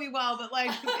don't know me well, but like,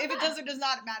 if it does or does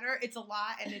not matter, it's a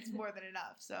lot, and it's more than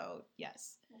enough. So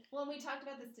yes. Well, we talked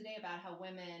about this today about how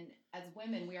as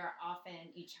women, we are often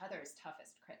each other's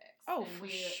toughest critics. Oh, for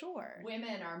sure.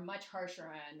 Women are much harsher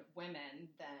on women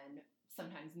than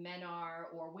sometimes men are,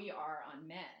 or we are on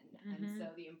men. And so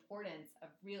the importance of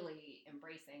really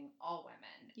embracing all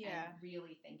women and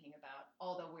really thinking about,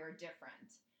 although we're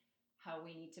different, how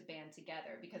we need to band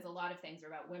together, because a lot of things are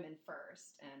about women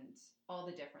first and all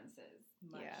the differences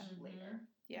much later.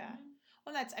 Yeah.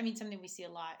 Well, that's, something we see a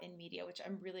lot in media, which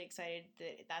I'm really excited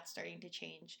that that's starting to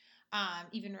change.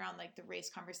 Even around like the race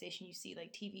conversation, you see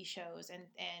like TV shows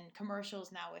and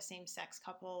commercials now with same-sex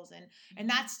couples and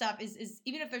that stuff is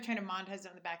even if they're trying to monetize it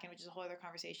on the back end, which is a whole other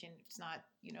conversation. It's not,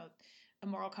 a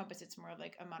moral compass. It's more of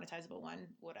like a monetizable one,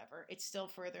 whatever. It's still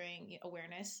furthering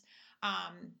awareness.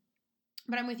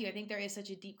 But I'm with you. I think there is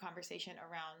such a deep conversation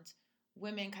around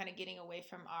women kind of getting away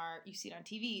from you see it on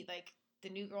TV, like the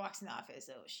new girl walks in the office,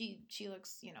 so she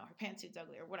looks, her pantsuit's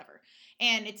ugly or whatever.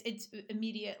 And it's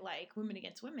immediate, like, women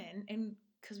against women, and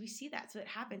because we see that, so it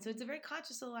happens. So it's a very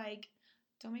conscious of, like,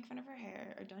 don't make fun of her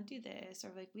hair, or don't do this,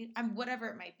 or like whatever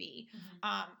it might be.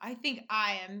 Mm-hmm. I think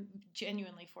I am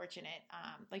genuinely fortunate,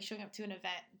 like showing up to an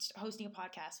event, hosting a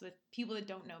podcast with people that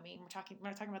don't know me. We're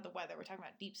not talking about the weather. We're talking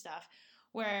about deep stuff,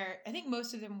 where I think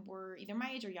most of them were either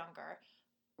my age or younger,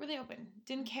 really open,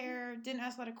 didn't care, didn't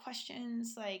ask a lot of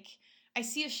questions. Like, I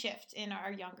see a shift in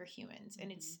our younger humans,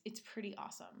 and it's pretty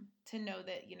awesome to know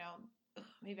that, you know,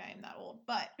 maybe I am that old,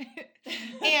 but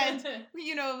and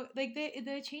you know, like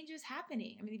the change is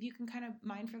happening. I mean, if you can kind of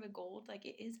mine for the gold, like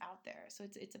it is out there. So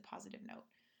it's a positive note.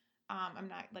 I'm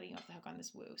not letting you off the hook on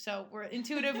this woo. So we're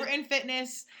intuitive, we're in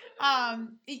fitness.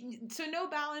 So no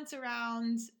balance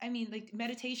around, I mean, like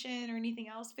meditation or anything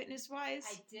else fitness wise.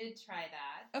 I did try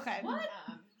that. Okay. What?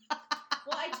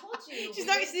 Well, I told you.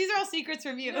 These are all secrets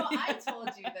from you. No, I told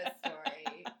you this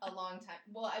story a long time.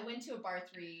 Well, I went to a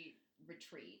Barre3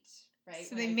 retreat. Right?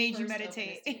 So they made you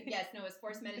meditate. Yes, no, it was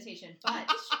forced meditation. But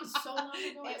it was so long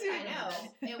ago. I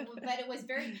know. But it was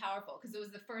very powerful because it was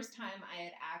the first time I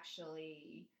had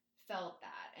actually felt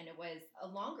that. And it was a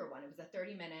longer one. It was a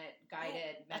 30-minute guided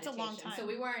meditation. That's a long time. So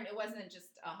it wasn't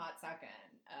just a hot second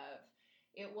of,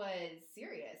 it was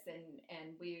serious.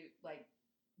 And we, like,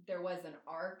 there was an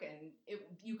arc, and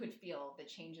you could feel the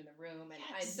change in the room. And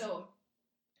yes. So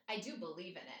I do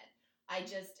believe in it. I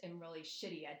just am really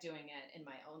shitty at doing it in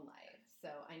my own life. So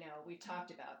I know we've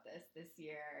talked about this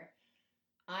year.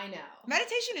 I know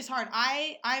meditation is hard.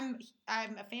 I'm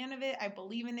a fan of it. I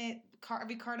believe in it.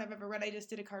 Every card I've ever read, I just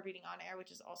did a card reading on air,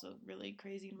 which is also really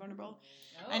crazy and vulnerable.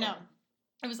 Oh. I know.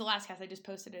 It was the last cast I just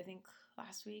posted, I think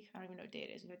last week. I don't even know what day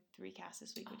it is. We had 3 casts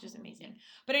this week, which is amazing. Yeah.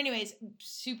 But anyways,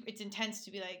 it's intense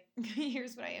to be like,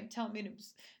 here's what I am. Tell me.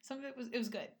 Some of it was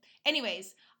good.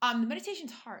 Anyways, the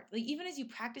meditation's hard. Like, even as you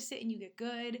practice it and you get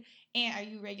good. And are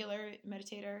you a regular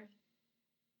meditator?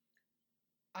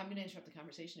 I'm going to interrupt the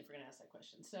conversation if we're going to ask that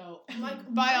question. So,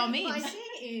 by all means. My thing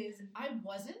is, I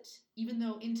wasn't, even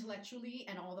though intellectually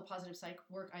and all the positive psych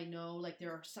work I know, like,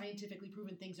 there are scientifically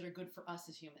proven things that are good for us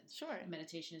as humans. Sure.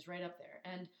 Meditation is right up there.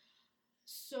 And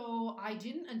so I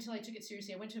didn't until I took it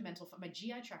seriously. I went to a my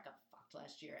GI tract got fucked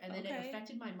last year, and then it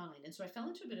affected my mind. And so I fell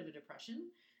into a bit of a depression.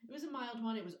 It was a mild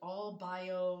one. It was all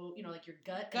bio, you know, like your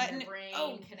gut and your brain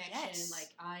connection. Yes.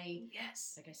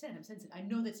 Like I said, I'm sensitive. I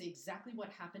know that's exactly what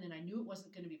happened, and I knew it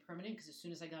wasn't going to be permanent because as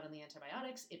soon as I got on the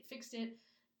antibiotics, it fixed it.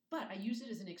 But I used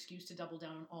it as an excuse to double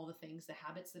down on all the things, the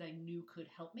habits that I knew could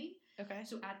help me. Okay.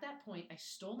 So at that point, I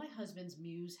stole my husband's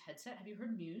Muse headset. Have you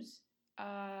heard Muse?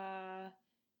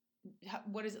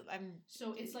 What is it?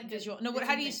 So it's like visual.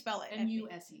 How do you spell it?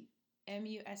 MUSE.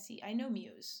 MUSE. I know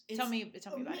Muse. Tell me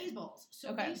about it. Balls.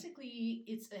 So basically,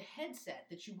 it's a headset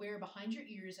that you wear behind your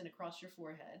ears and across your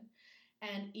forehead,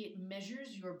 and it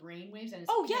measures your brain waves. And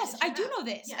it's I do know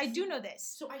this. Yes. I do know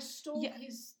this. So I stole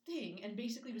his thing and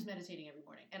basically was meditating every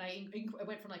morning. And I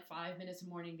went from like 5 minutes a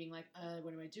morning being like,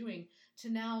 what am I doing? To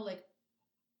now like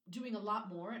doing a lot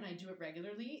more, and I do it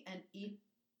regularly. And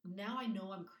now I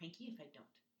know I'm cranky if I don't.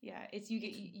 Yeah,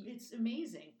 it's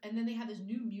amazing. And then they have this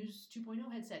new Muse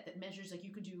 2.0 headset that measures, like,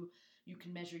 you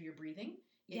can measure your breathing.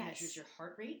 It measures your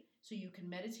heart rate, so you can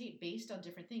meditate based on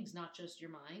different things, not just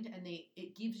your mind. And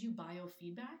it gives you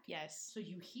biofeedback. Yes. So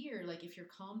you hear, like, if you're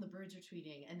calm, the birds are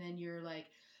tweeting, and then you're like,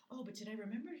 oh, but did I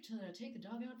remember to take the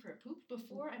dog out for a poop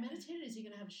before I meditated? Is he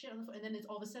gonna have a shit on the floor? And then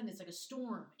all of a sudden it's like a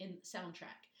storm in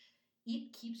soundtrack.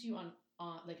 It keeps you on.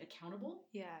 Like accountable.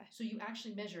 Yeah. So you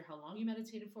actually measure how long you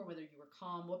meditated for, whether you were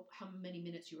calm, how many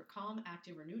minutes you were calm,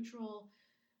 active or neutral.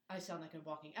 I sound like a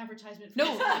walking advertisement.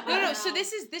 No. So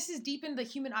this is deep in the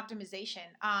human optimization,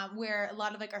 where a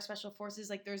lot of like our special forces,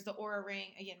 like there's the Aura Ring,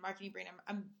 again, marketing brain.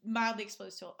 I'm mildly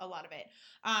exposed to a lot of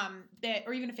it.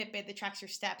 Or even a Fitbit that tracks your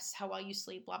steps, how well you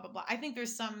sleep, blah blah blah. I think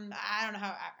there's some. I don't know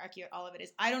how accurate all of it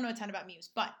is. I don't know a ton about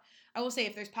Muse, but I will say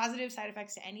if there's positive side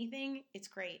effects to anything, it's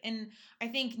great. And I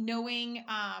think knowing,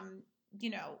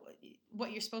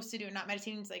 what you're supposed to do and not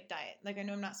meditating is like diet. Like I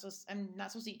know I'm not supposed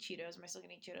to eat Cheetos. Am I still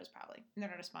gonna eat Cheetos? Probably. And they're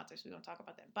not a sponsor, so we won't talk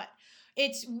about them. But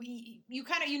it's you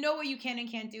kind of know what you can and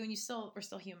can't do, and we're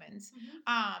still humans.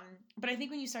 Mm-hmm. But I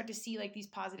think when you start to see like these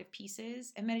positive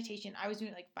pieces and meditation, I was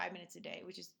doing it like 5 minutes a day,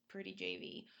 which is pretty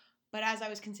JV. But as I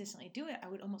was consistently doing it, I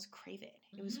would almost crave it.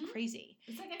 It was crazy.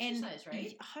 It's like exercise,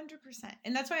 right? 100%.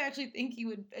 And that's why I actually think you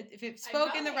would, if it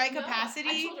spoke in the right capacity.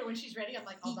 I told her when she's ready, I'm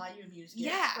like, I'll buy you a Muse gift.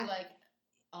 Yeah. Or like,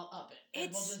 I'll up it.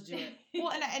 And we'll just do it.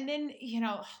 Well, and then,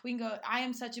 we can go, I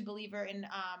am such a believer in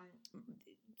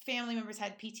family members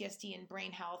had PTSD and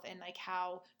brain health and like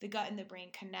how the gut and the brain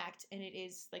connect, and it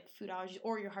is like food allergies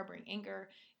or you're harboring anger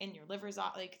and your liver's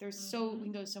off. Like there's we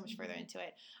can go so much further into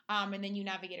it. And then you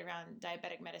navigate around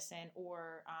diabetic medicine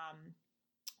or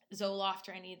Zoloft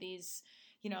or any of these,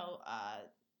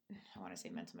 I want to say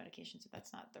mental medications, but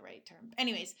that's not the right term.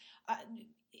 Anyways,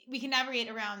 we can navigate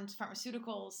around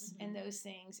pharmaceuticals and those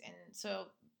things. And so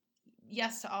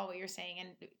yes to all what you're saying, and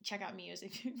check out Muse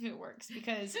if it works,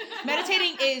 because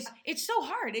meditating it's so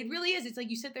hard. It really is. It's like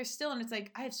you sit there still and it's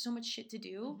like, I have so much shit to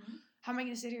do. How am I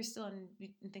going to sit here still and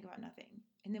think about nothing?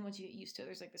 And then once you get used to it,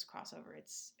 there's like this crossover.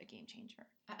 It's a game changer.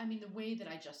 I mean, the way that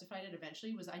I justified it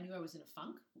eventually was I knew I was in a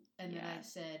funk. And then I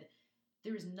said,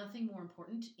 there is nothing more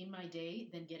important in my day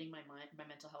than getting my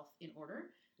mental health in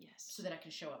order. Yes. So that I can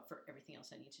show up for everything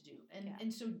else I need to do.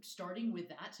 And so starting with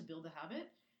that to build the habit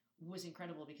was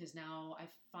incredible, because now I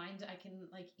find I can,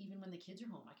 like, even when the kids are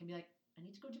home, I can be like, I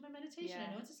need to go do my meditation.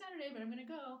 I know it's a Saturday, but I'm going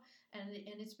to go. And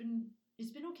it's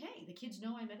been okay. The kids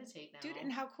know I meditate now. Dude,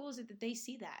 and how cool is it that they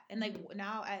see that? And like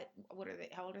now what are they?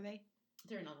 How old are they?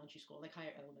 They're in elementary school, like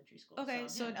higher elementary school. Okay,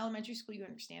 so in elementary school you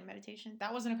understand meditation?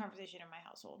 That wasn't a conversation in my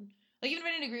household. Like, even if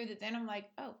I didn't agree with it then, I'm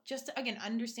like, oh, just to, again,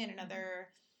 understand another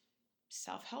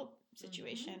self-help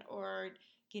situation or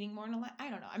getting more in alignment. I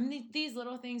don't know. I mean, these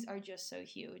little things are just so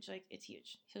huge. Like, it's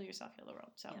huge. Heal yourself, heal the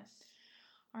world. So,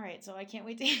 all right. So I can't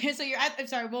wait to hear. So I'm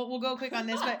sorry, we'll go quick on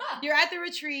this, but you're at the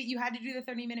retreat. You had to do the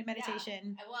 30-minute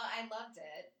meditation. Yeah. Well, I loved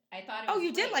it. I thought it was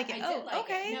you did like it. I did like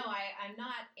okay. it. No, I'm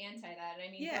not anti that.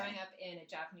 I mean, growing up in a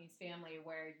Japanese family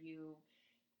where you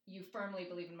firmly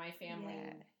believe, in my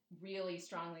family really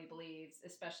strongly believes,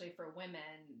 especially for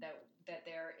women, that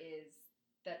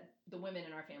the women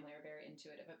in our family are very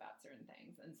intuitive about certain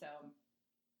things. And so,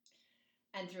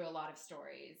 and through a lot of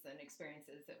stories and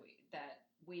experiences that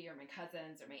we or my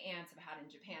cousins or my aunts have had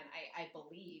in Japan, I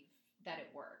believe that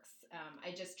it works.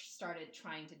 I just started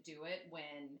trying to do it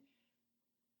when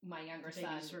my younger son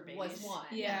was 1.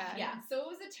 Yeah. So it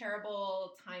was a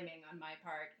terrible timing on my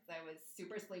part because I was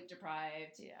super sleep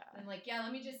deprived. Yeah. I'm like,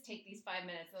 let me just take these 5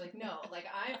 minutes. They're like, no, like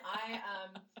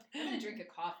I'm gonna drink a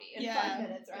coffee in 5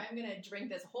 minutes, or I'm gonna drink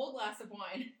this whole glass of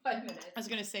wine in 5 minutes. I was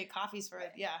gonna say coffee's for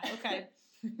it. Yeah. Okay.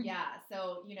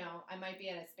 So I might be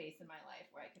at a space in my life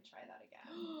where I could try that again.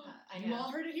 I know. You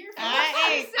all heard it here. I'm not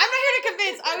here to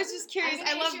convince. I was just curious.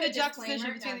 I love the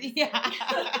juxtaposition between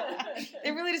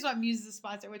They really just want Muse as a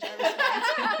sponsor, which I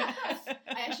respect.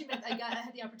 I actually I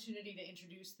had the opportunity to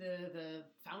introduce the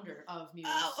founder of Muse.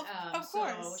 Of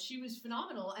course. So she was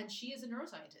phenomenal, and she is a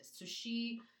neuroscientist. So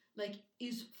she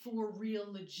is for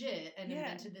real legit and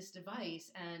invented this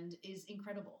device and is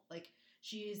incredible. Like,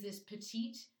 she is this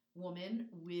petite woman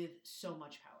with so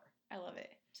much power. I love it.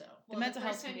 So the mental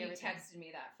health time you texted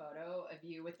me that photo of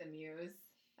you with the Muse,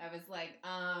 I was like,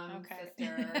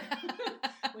 sister,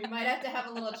 we might have to have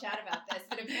a little chat about this,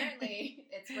 but apparently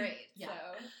it's great. Yeah. So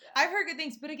I've heard good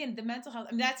things, but again, the mental health,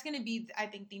 I mean, that's going to be, I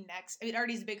think, the next, it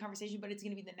already is a big conversation, but it's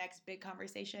going to be the next big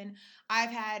conversation. I've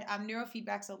had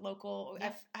Neurofeedback's a local,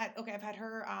 I've had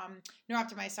her,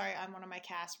 Neurooptimize, on one of my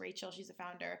casts, Rachel, she's a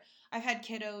founder. I've had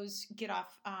kiddos get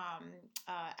off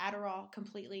Adderall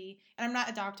completely, and I'm not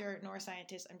a doctor nor a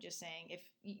scientist. I'm just saying, if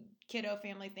kiddo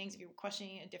family things, if you're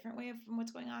questioning a different way from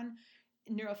what's going on,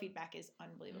 neurofeedback is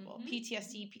unbelievable.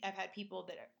 PTSD, I've had people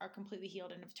that are completely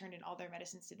healed and have turned in all their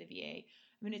medicines to the VA. I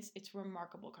mean, it's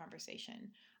remarkable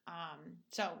conversation.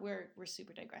 So we're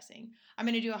super digressing. I'm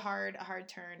going to do a hard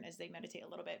turn as they meditate a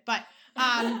little bit, but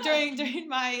during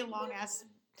my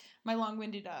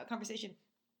long-winded conversation.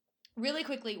 Really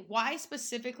quickly, why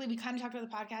specifically, we kind of talked about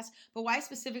the podcast, but why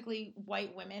specifically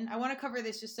white women? I want to cover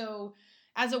this just so,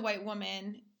 as a white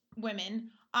woman,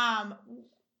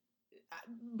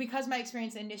 because my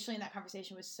experience initially in that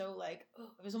conversation was so it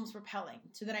was almost repelling.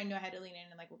 So then I knew I had to lean in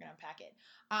and we're going to unpack it.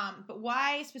 But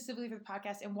why specifically for the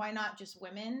podcast, and why not just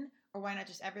women, or why not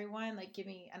just everyone? Give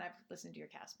me, and I've listened to your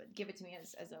cast, but give it to me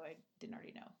as though I didn't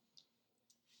already know.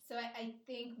 So I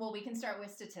think, we can start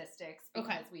with statistics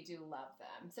because we do love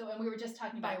them. So, and we were just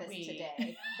talking about this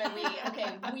today. But we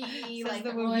like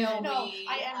the royal no, we.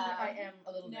 I am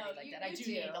a little nerdy like that. I do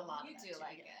need a lot. You do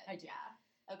like it. I do.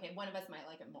 Yeah. Okay, one of us might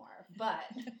like it more, but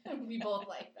we both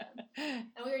like them.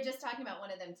 And we were just talking about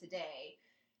one of them today,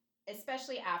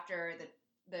 especially after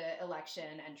the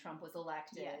election and Trump was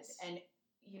elected. Yes. And,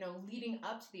 leading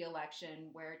up to the election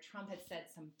where Trump had said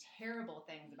some terrible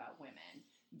things about women,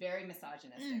 very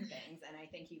misogynistic things, and I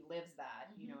think he lives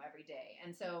that, every day.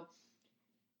 And so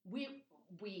we,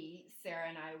 Sarah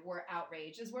and I, were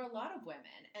outraged, as were a lot of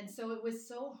women. And so it was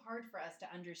so hard for us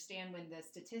to understand when the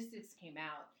statistics came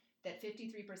out that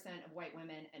 53% of white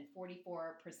women and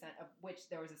 44% of which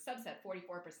there was a subset,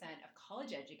 44% of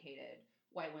college-educated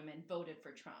white women voted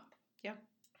for Trump. Yeah.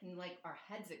 And our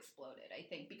heads exploded, I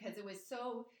think, because it was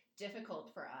so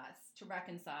difficult for us to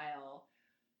reconcile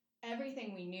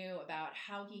everything we knew about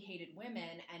how he hated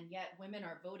women, and yet women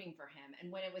are voting for him.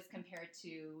 And when it was compared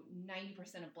to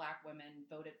 90% of Black women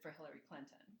voted for Hillary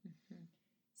Clinton. Mm-hmm.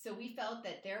 So we felt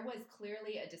that there was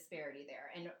clearly a disparity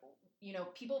there. And, you know,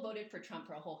 people voted for Trump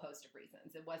for a whole host of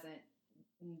reasons. It wasn't,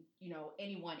 you know,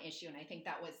 any one issue. And I think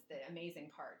that was the amazing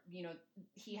part. You know,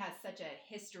 he has such a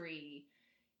history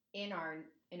in our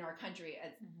country,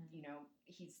 as you know,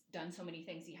 he's done so many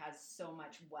things. He has so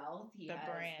much wealth. He has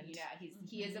brand. Yeah,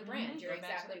 he is a brand. You're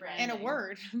exactly right. And a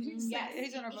word. Yes,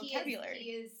 he's on our vocabulary.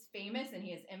 He is famous and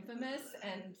he is infamous,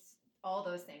 and all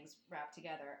those things wrapped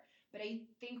together. But I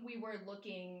think we were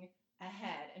looking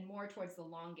ahead and more towards the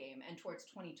long game and towards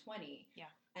 2020. Yeah.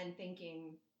 And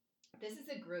thinking, this is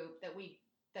a group that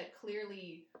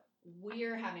clearly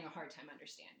we're having a hard time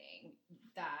understanding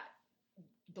that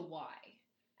the why.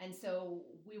 And so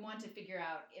we want to figure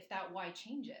out if that why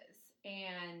changes.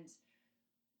 And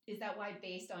is that why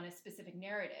based on a specific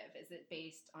narrative? Is it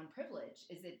based on privilege?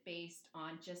 Is it based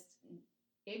on just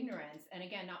ignorance? And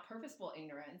again, not purposeful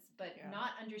ignorance, but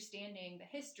not understanding the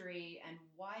history and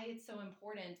why it's so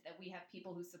important that we have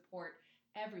people who support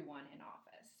everyone in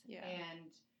office. Yeah.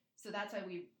 And so that's why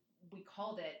we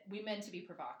called it, we meant to be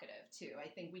provocative too. I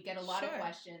think we get a lot of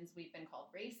questions. We've been called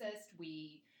racist.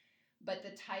 But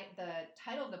the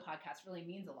title of the podcast really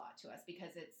means a lot to us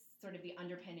because it's sort of the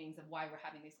underpinnings of why we're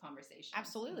having these conversations.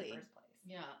 Absolutely. In the first place.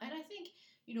 Yeah. And I think,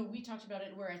 you know, we talked about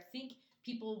it where I think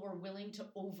people were willing to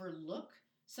overlook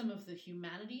some of the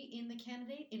humanity in the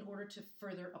candidate in order to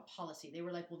further a policy. They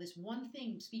were like, well, this one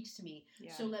thing speaks to me,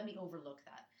 so let me overlook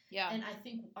that. Yeah. And I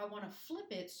think I want to flip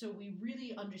it so we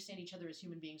really understand each other as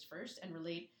human beings first and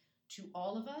relate to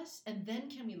all of us. And then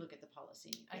can we look at the policy?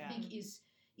 I think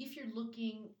if you're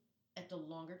looking at the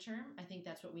longer term, I think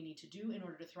that's what we need to do in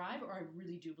order to thrive, or I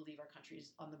really do believe our country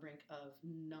is on the brink of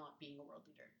not being a world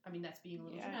leader. I mean, that's being a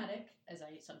little dramatic, as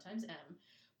I sometimes am,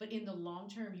 but in the long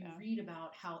term, you read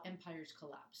about how empires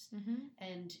collapse,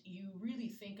 and you really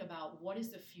think about what is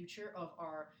the future of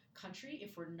our country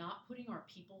if we're not putting our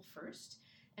people first.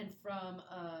 And from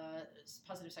a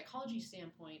positive psychology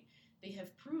standpoint, they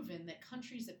have proven that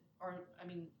countries that are, I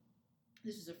mean,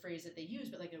 this is a phrase that they use,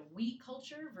 but like a we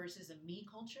culture versus a me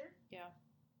culture. Yeah.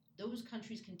 Those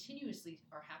countries continuously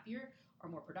are happier, are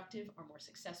more productive, are more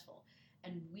successful.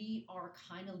 And we are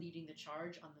kind of leading the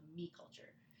charge on the me culture.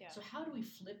 Yeah. So how do we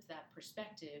flip that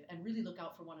perspective and really look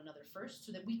out for one another first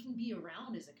so that we can be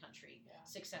around as a country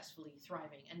successfully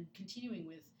thriving and continuing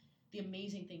with the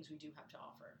amazing things we do have to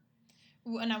offer?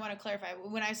 And I want to clarify,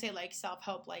 when I say like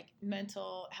self-help, like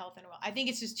mental health and I think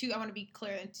it's just two, I want to be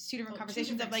clear, it's two different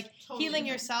conversations of like totally healing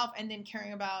yourself and then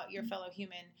caring about your fellow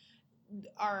human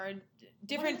are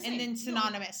different and then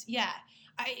synonymous. No. Yeah.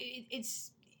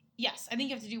 Yes, I think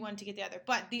you have to do one to get the other.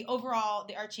 But the overall,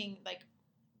 the arching like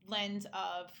lens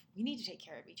of we need to take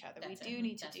care of each other. We do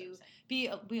need to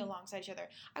be alongside each other.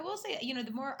 I will say, you know, the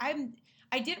more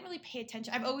I didn't really pay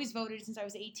attention. I've always voted since I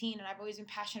was 18, and I've always been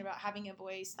passionate about having a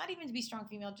voice, not even to be strong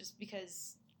female, just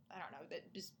because, I don't know, that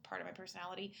is part of my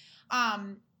personality.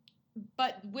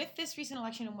 But with this recent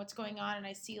election and what's going on, and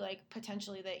I see, like,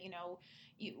 potentially that, you know,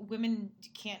 women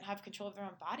can't have control of their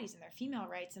own bodies and their female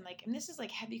rights, and, like, and this is,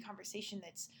 like, heavy conversation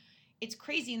it's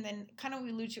crazy, and then kind of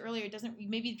we alluded to earlier,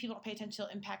 maybe people don't pay attention until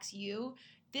it impacts you.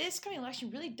 This coming election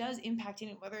really does impact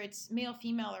it, whether it's male,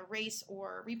 female, or race,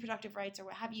 or reproductive rights, or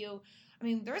what have you. I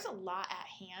mean, there's a lot at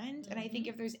hand, and I think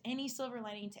if there's any silver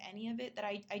lining to any of it, that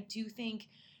I do think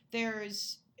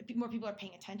there's more people are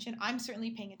paying attention. I'm certainly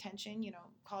paying attention, you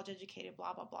know, college educated,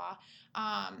 blah, blah, blah,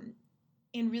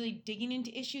 and really digging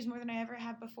into issues more than I ever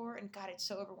have before, and God, it's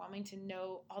so overwhelming to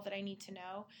know all that I need to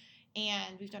know,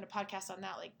 and we've done a podcast on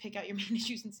that, like pick out your main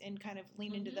issues and kind of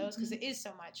lean into those, because it is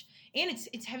so much, and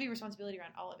it's heavy responsibility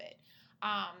around all of it.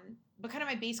 But kind of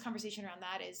my base conversation around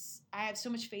that is I have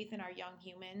so much faith in our young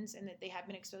humans and that they have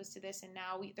been exposed to this. And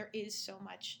now there is so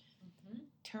much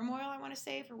turmoil, I want to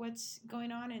say, for what's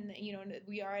going on. And, you know,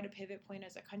 we are at a pivot point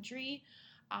as a country.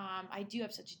 I do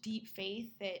have such deep faith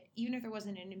that even if there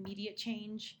wasn't an immediate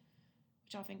change,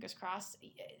 which all fingers crossed,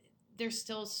 there's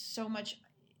still so much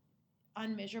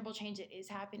unmeasurable change that is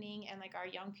happening, and like our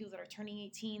young people that are turning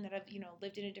 18 that have, you know,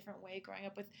 lived in a different way, growing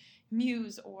up with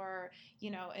Muse or,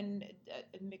 you know, and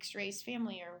a mixed race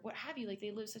family or what have you, like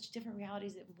they live such different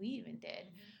realities that we even did,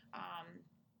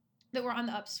 that we're on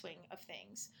the upswing of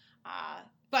things,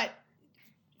 but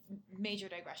major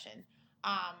digression.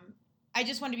 I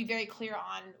just wanted to be very clear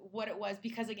on what it was,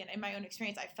 because again, in my own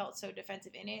experience, I felt so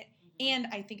defensive in it. And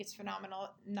I think it's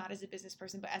phenomenal, not as a business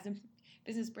person, but as a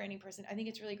business branding person. I think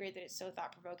it's really great that it's so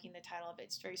thought-provoking. The title of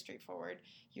it's very straightforward.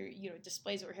 You know,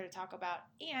 displays what we're here to talk about.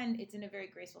 And it's in a very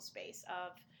graceful space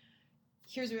of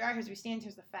here's where we are, here's where we stand,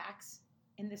 here's the facts,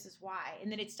 and this is why.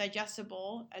 And then it's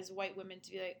digestible as white women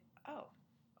to be like, oh,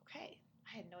 okay,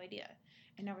 I had no idea.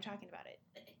 And now we're talking about it.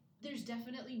 There's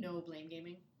definitely no blame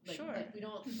gaming. Like, Sure. Like, we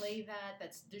don't play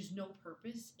that. There's no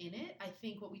purpose in it. I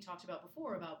think what we talked about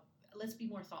before about let's be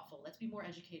more thoughtful, let's be more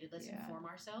educated, let's inform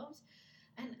ourselves.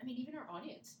 And I mean, even our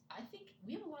audience, I think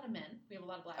we have a lot of men, we have a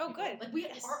lot of black people. Good.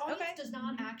 Like our audience does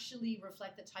not actually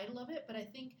reflect the title of it, but I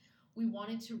think we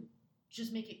wanted to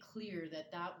just make it clear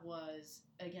that was,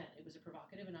 again, it was a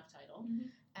provocative enough title.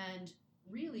 And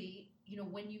really, you know,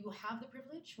 when you have the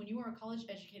privilege, when you are a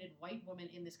college-educated white woman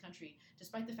in this country,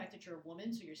 despite the fact that you're a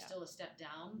woman, so you're still a step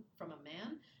down from a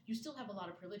man, you still have a lot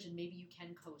of privilege, and maybe you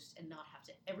can coast and not have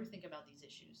to ever think about these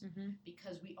issues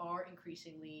because we are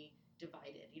increasingly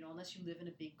divided. You know, unless you live in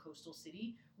a big coastal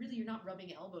city, really you're not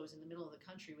rubbing elbows in the middle of the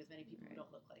country with many people who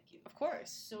don't look like you. Of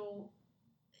course. So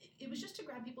it was just to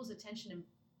grab people's attention, and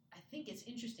I think it's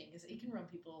interesting because it can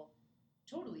rub people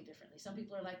totally differently. Some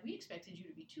people are like, we expected you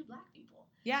to be two black people.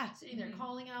 Yeah. Sitting there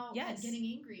calling out and getting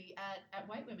angry at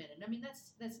white women. And I mean,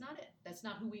 that's not it. That's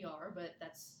not who we are, but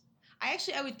that's...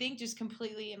 I would think, just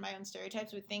completely in my own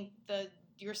stereotypes, would think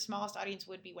your smallest audience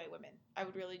would be white women. I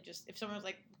would really just, if someone was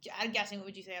like, I'm guessing, what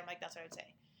would you say? I'm like, that's what I would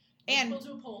say. And we'll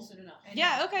do a poll soon enough.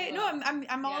 Yeah, okay. No,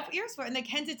 I'm all ears for it. And like,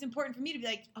 hence it's important for me to be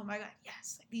like, oh my God,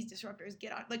 yes, like these disruptors,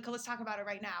 get on. Like, let's talk about it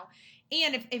right now.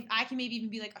 And if I can maybe even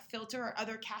be like a filter or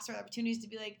other casts or opportunities to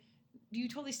be like, you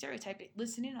totally stereotyped it.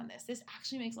 Listen in on this. This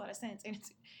actually makes a lot of sense. And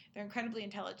they're incredibly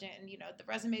intelligent. And, you know, the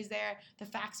resume's there. The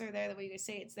facts are there. The way you guys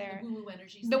say it's there. The woo-woo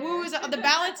energy's there. The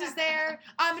balance is there.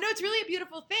 No, it's really a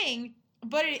beautiful thing.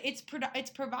 But it's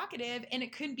provocative. And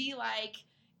it could be like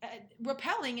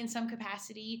repelling in some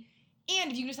capacity.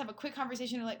 And if you just have a quick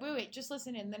conversation, you're like, wait, just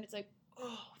listen in. Then it's like,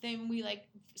 oh, then we like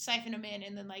siphon them in.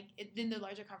 And then then the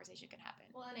larger conversation can happen.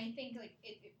 Well, and I think like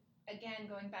again,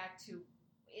 going back to,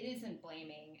 it isn't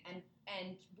blaming,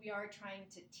 and we are trying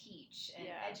to teach and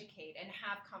educate and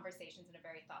have conversations in a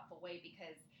very thoughtful way,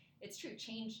 because it's true,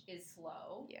 change is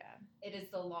slow. Yeah. It is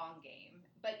the long game.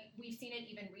 But we've seen it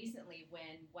even recently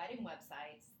when wedding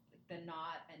websites, the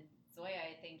Knot and Zoya,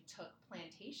 I think, took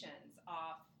plantations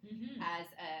off as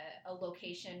a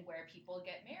location where people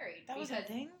get married. That was a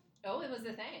thing? Oh, it was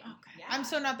a thing. Okay. Yeah. I'm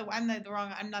not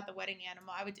the wedding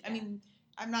animal. I mean,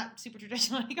 I'm not super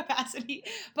traditional in any capacity,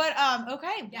 but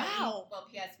okay, yeah, wow. Well,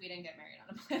 P.S. we didn't get married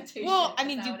on a plantation. Well, I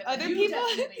mean, do other people?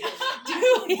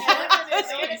 Dude,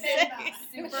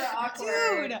 super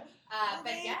awkward. Dude.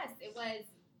 But yes, it was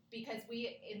because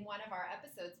in one of our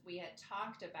episodes, we had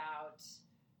talked about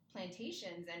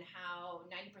plantations and how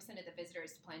 90% of the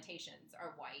visitors to plantations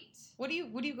are white. What do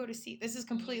you go to see? This is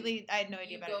completely, I had no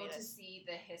idea about it. You go to see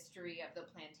the history of the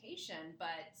plantation,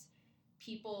 but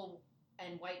people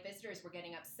and white visitors were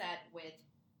getting upset with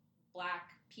black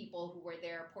people who were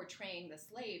there portraying the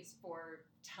slaves for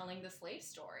telling the slave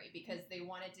story, because they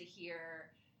wanted to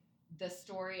hear the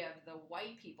story of the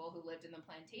white people who lived in the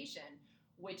plantation,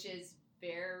 which is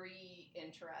very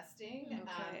interesting.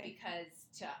 Because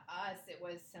to us it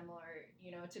was similar,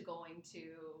 you know, to going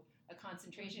to a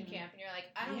concentration camp, and you're like,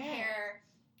 I don't care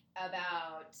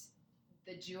about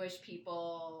the Jewish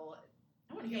people.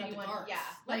 I want to hear about the guards. Yeah.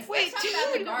 Like, let's talk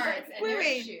about the guards and their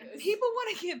issues. People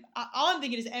want to give, all I'm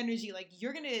thinking is energy. Like,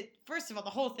 you're going to, first of all, the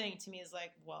whole thing to me is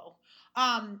like, whoa.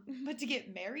 But to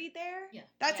get married there? Yeah.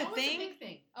 That's a thing? It was a big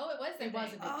thing. Oh, it was a big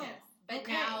thing. But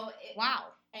now,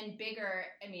 and bigger,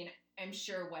 I mean, I'm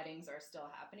sure weddings are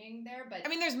still happening there, but... I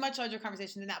mean, there's much larger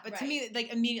conversation than that, but to me,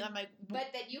 like, immediately, I'm like... But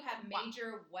that you have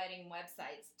major wedding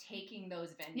websites taking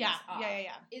those venues off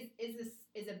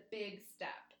is a big step.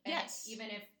 And even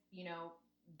if, you know,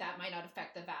 that might not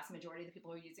affect the vast majority of the people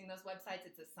who are using those websites,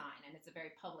 it's a sign, and it's a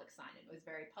very public sign. It was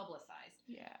very publicized.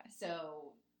 Yeah.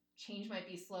 So change might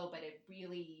be slow, but it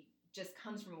really just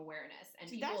comes from awareness and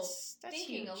people that's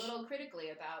thinking huge. A little critically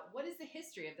about what is the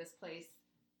history of this place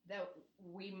that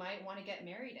we might want to get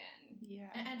married in. Yeah.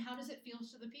 And how does it feel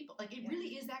to the people? Like, it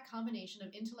really is that combination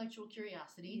of intellectual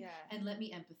curiosity and let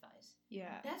me empathize.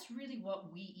 Yeah. That's really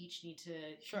what we each need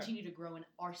to continue to grow in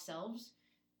ourselves.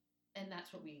 And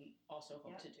that's what we also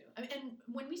hope to do. I mean, and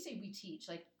when we say we teach,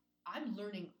 like, I'm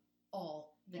learning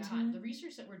all the time. The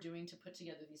research that we're doing to put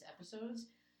together these episodes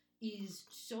is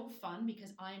so fun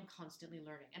because I am constantly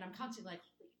learning. And I'm constantly like,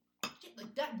 holy shit,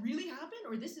 like, that really happened?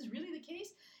 Or this is really the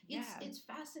case? It's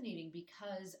fascinating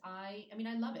because I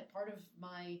love it. Part of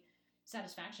my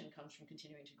satisfaction comes from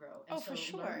continuing to grow. And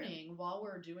so learning while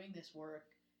we're doing this work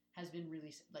has been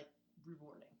really, like,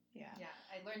 rewarding. Yeah.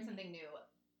 I learned something new.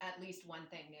 At least one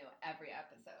thing new every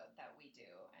episode that we do,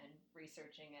 and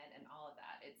researching it and all of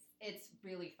that. It's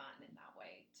really fun in that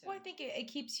way. Well, I think it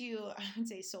keeps you, I would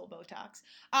say soul Botox,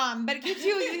 but it keeps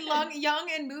you young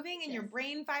and moving and your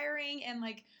brain firing and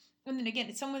like, and then again,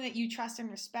 it's someone that you trust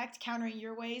and respect, countering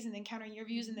your ways and then countering your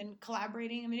views and then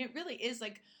collaborating. I mean, it really is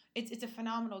like, it's a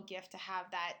phenomenal gift to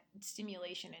have that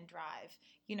stimulation and drive,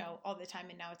 you know, all the time.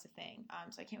 And now it's a thing.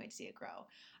 So I can't wait to see it grow.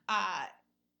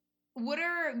 What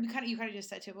are, you kind of just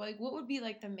said to it, like, what would be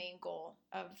like the main goal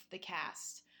of the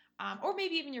cast? Or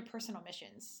maybe even your personal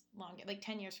missions like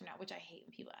 10 years from now, which I hate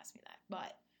when people ask me that,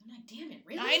 but I'm like, damn it,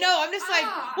 really? I know. I'm just like,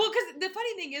 well, because the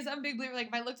funny thing is, I'm a big believer. Like,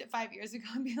 if I looked at 5 years ago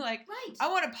and be like, right, I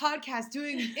want a podcast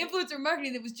doing influencer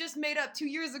marketing that was just made up 2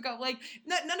 years ago. Like,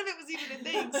 none of it was even a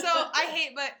thing. So I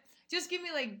hate, but just give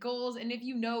me like goals. And if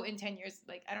you know in 10 years,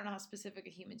 like, I don't know how specific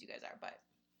of humans you guys are, but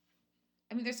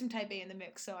I mean, there's some type A in the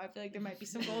mix. So I feel like there might be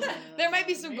some goals. There might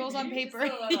be some goals on paper.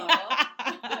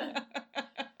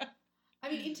 I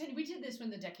mean, we did this when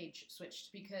the decade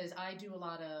switched because I do a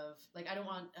lot of, like, I don't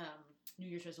want New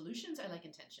Year's resolutions. I like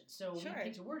intentions. So we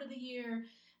picked a word of the year,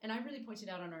 and I really pointed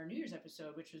out on our New Year's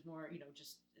episode, which was more, you know,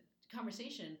 just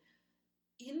conversation.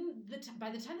 By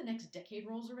the time the next decade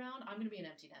rolls around, I'm going to be an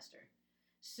empty nester.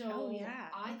 So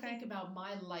I think about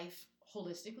my life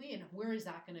holistically and where is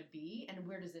that going to be and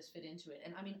where does this fit into it?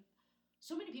 And I mean,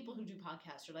 so many people who do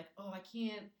podcasts are like, oh,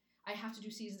 I have to do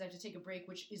seasons, I have to take a break,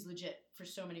 which is legit for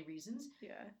so many reasons.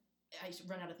 Yeah. I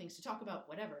run out of things to talk about,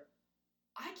 whatever.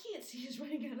 I can't see us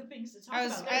running out of things to talk about. I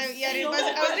was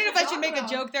thinking if I should make a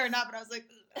joke there or not, but I was like,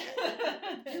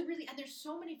 and there's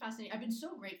so many fascinating, I've been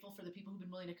so grateful for the people who've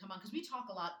been willing to come on, because we talk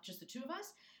a lot, just the two of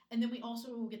us, and then we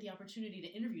also get the opportunity to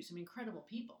interview some incredible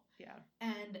people. Yeah.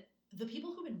 And the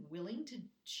people who've been willing to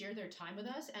share their time with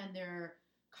us and their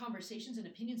conversations and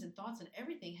opinions and thoughts and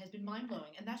everything has been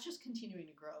mind-blowing, and that's just continuing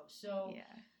to grow. So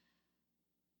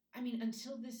I mean,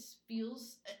 until this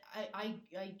feels, I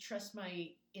trust my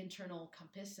internal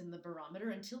compass and the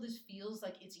barometer, until this feels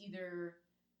like it's either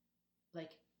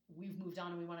like we've moved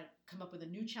on and we want to come up with a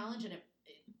new challenge and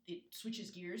it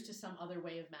switches gears to some other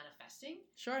way of manifesting.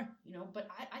 Sure. You know, but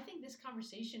I think this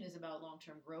conversation is about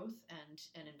long-term growth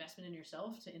and investment in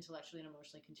yourself to intellectually and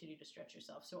emotionally continue to stretch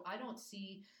yourself. So I don't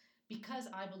see, because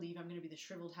I believe I'm going to be the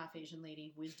shriveled half Asian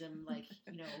lady, wisdom, like,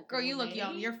 you know. Girl, you look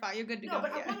young. You're fine. You're good to go. No,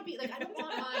 but I want to be, like, I don't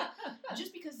want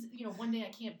just because, you know, one day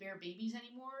I can't bear babies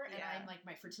anymore and I'm like,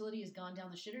 my fertility has gone down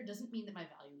the shitter doesn't mean that my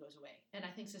value goes away. And I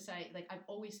think society, like, I've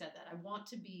always said that. I want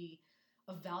to be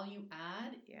a value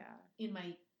add in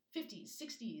my 50s,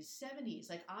 60s, 70s.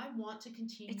 Like, I want to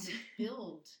continue to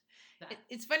build that.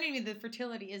 It's funny to me, the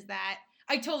fertility is that,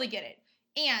 I totally get it.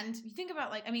 And you think about,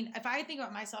 like, I mean, if I think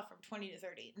about myself from 20 to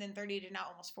 30, and then 30 to now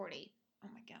almost 40, oh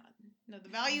my God. No, the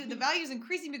value is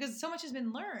increasing because so much has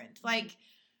been learned. Like,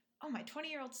 oh, my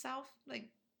 20-year-old self, like,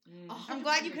 I'm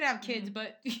glad you could have kids,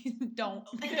 but don't.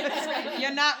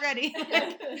 You're not ready.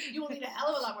 You will need a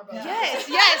hell of a lot more both. Yes.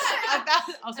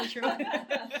 That's also true.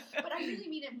 But I really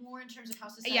mean it more in terms of how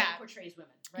society portrays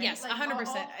women, right? Yes, like, 100%.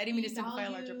 I didn't mean to simplify a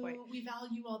larger point. We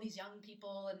value all these young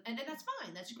people, and that's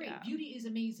fine. That's great. Yeah. Beauty is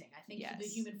amazing. I think the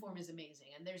human form is amazing,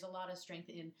 and there's a lot of strength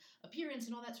in appearance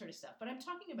and all that sort of stuff. But I'm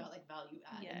talking about, like, value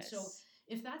add. Yes. And so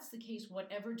if that's the case,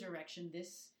 whatever direction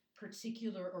this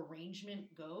particular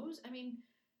arrangement goes, I mean,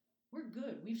 we're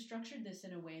good. We've structured this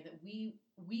in a way that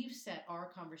we've set our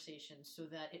conversations so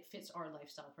that it fits our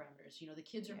lifestyle parameters. You know, the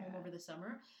kids are home over the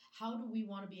summer. How do we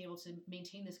want to be able to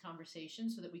maintain this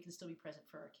conversation so that we can still be present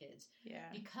for our kids? Yeah.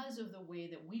 Because of the way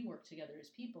that we work together as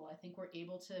people, I think we're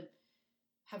able to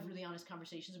have really honest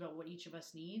conversations about what each of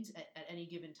us needs at any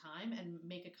given time and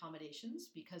make accommodations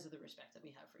because of the respect that we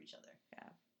have for each other. Yeah.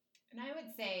 And I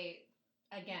would say,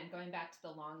 again, going back to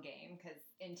the long game, because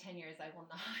in 10 years I will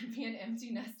not be an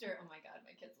empty nester. Oh my God,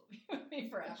 my kids will be with me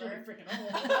forever. You're freaking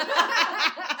old.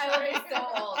 I will be so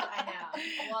old. I know.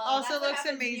 Well, also looks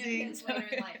amazing. Later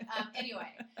in life. Anyway,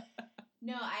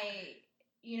 no,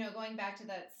 going back to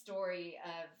that story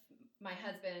of my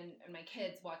husband and my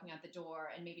kids walking out the door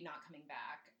and maybe not coming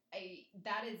back.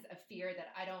 That is a fear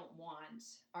that I don't want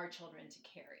our children to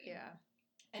carry. Yeah.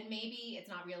 And maybe it's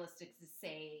not realistic to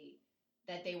say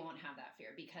that they won't have that fear,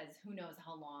 because who knows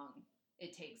how long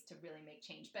it takes to really make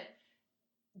change,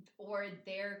 or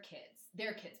their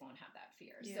kids won't have that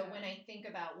fear. Yeah. So when I think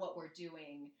about what we're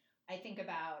doing, I think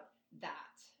about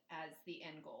that as the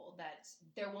end goal, that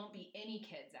there won't be any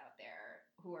kids out there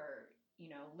who are,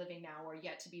 living now or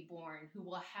yet to be born, who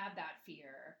will have that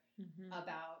fear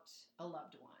about a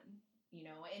loved one,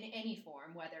 in any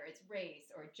form, whether it's race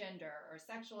or gender or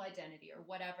sexual identity or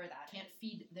whatever that can't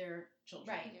feed their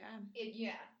children. Right.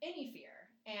 Yeah. Any fear.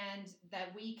 And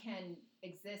that we can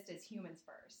exist as humans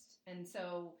first. And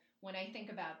so when I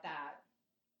think about that,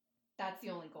 that's the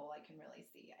only goal I can really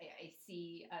see. I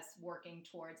see us working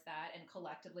towards that and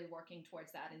collectively working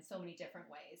towards that in so many different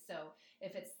ways. So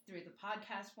if it's through the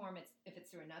podcast form, if it's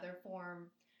through another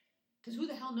form. Because who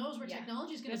the hell knows where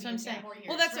technology is going to be in 10 more years,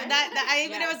 well, that's right?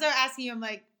 When I was asking you, I'm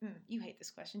like, you hate this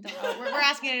question. Don't know. We're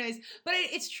asking it anyways. But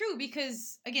it's true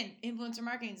because, again, influencer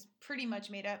marketing is pretty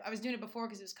much made up. I was doing it before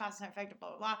because it was cost effective, blah,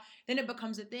 blah, blah. Then it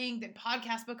becomes a thing. Then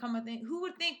podcasts become a thing. Who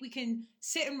would think we can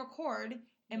sit and record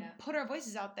and put our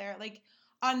voices out there? Like,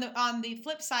 on the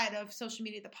flip side of social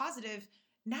media, the positive,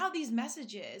 now these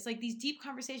messages, like these deep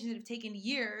conversations that have taken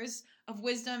years of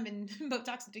wisdom and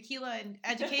Botox and tequila and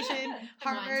education,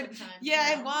 Harvard,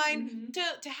 and wine,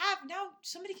 to have now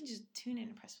somebody can just tune in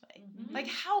and press play. Mm-hmm. Like,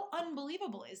 how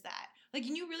unbelievable is that? Like,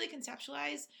 can you really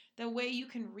conceptualize the way you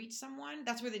can reach someone?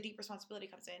 That's where the deep responsibility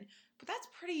comes in. But that's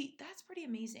pretty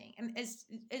amazing. And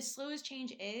as slow as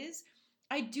change is,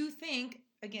 I do think,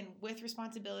 again, with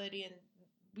responsibility, and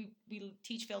we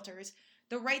teach filters,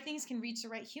 the right things can reach the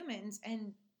right humans,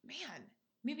 and man,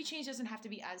 maybe change doesn't have to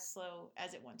be as slow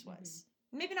as it once was.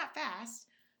 Mm-hmm. Maybe not fast,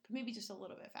 but maybe just a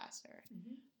little bit faster.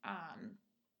 Mm-hmm.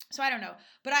 So I don't know,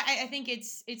 but I think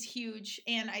it's huge,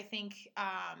 and I think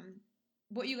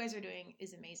what you guys are doing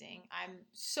is amazing. I'm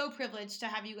so privileged to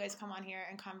have you guys come on here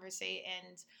and conversate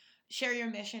and share your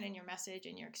mission and your message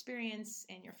and your experience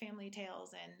and your family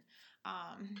tales and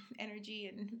energy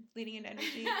and leading into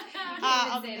energy.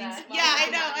 All the things. Yeah, I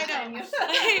know.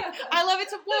 I love it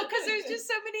so well because there's just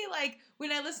so many, like,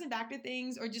 when I listen back to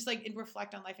things or just like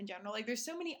reflect on life in general, like there's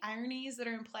so many ironies that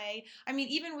are in play. I mean,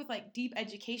 even with like deep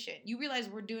education, you realize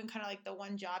we're doing kind of like the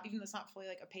one job, even though it's not fully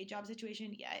like a paid job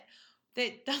situation yet,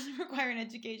 that doesn't require an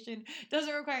education,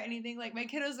 doesn't require anything. Like my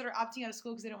kiddos that are opting out of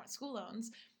school because they don't want school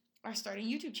loans are starting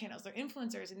YouTube channels. They're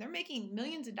influencers and they're making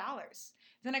millions of dollars.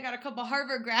 Then I got a couple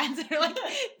Harvard grads that are like,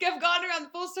 have gone around the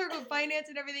full circle of finance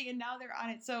and everything, and now they're on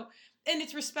it. So, and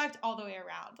it's respect all the way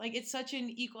around. Like, it's such an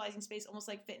equalizing space, almost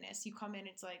like fitness. You come in,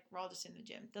 it's like, we're all just in the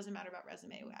gym. Doesn't matter about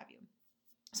resume, what have you.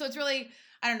 So it's really,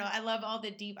 I don't know, I love all the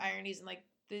deep ironies and like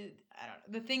the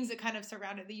things that kind of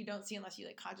surround it that you don't see unless you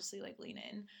like consciously like lean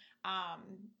in.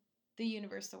 The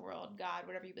universe, the world, God,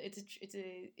 whatever you,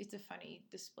 it's a funny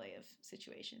display of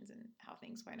situations and how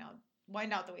things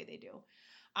wind out the way they do.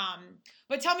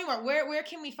 But tell me more. Where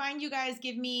can we find you guys?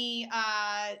 Give me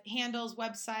handles,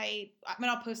 website. I mean,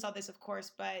 I'll post all this, of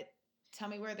course, but tell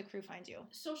me where the crew finds you.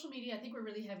 Social media. I think we're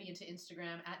really heavy into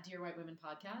Instagram at Dear White Women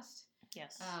Podcast.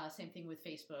 Yes. Same thing with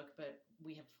Facebook, but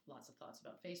we have lots of thoughts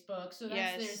about Facebook. So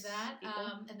there's that.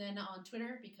 And then on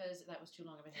Twitter, because that was too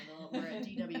long of a handle, we're at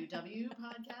DWW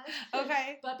Podcast.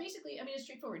 Okay. But basically, I mean, it's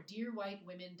straightforward.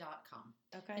 DearWhiteWomen.com.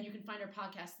 Okay. And you can find our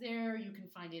podcast there. You can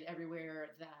find it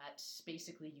everywhere that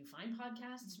basically you find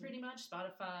podcasts, pretty much.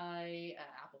 Spotify,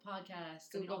 Apple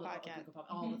Podcasts, Google Podcasts,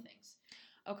 all the things.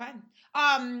 Okay.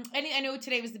 I know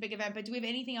today was the big event, but do we have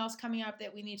anything else coming up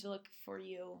that we need to look for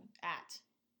you at?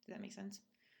 Does that make sense?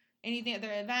 Anything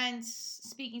other events,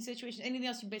 speaking situations, anything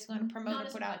else you basically want to promote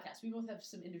or put out? Podcast. We both have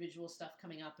some individual stuff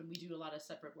coming up, and we do a lot of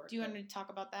separate work. Do you want to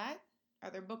talk about that? Are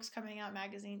there books coming out,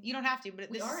 magazines? You don't have to, but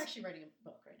we are actually writing a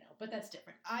book right now, but that's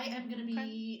different. I am going to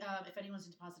be, if anyone's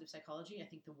into positive psychology, I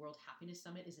think the World Happiness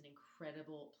Summit is an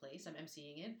incredible place. I'm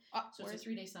emceeing it. So it's a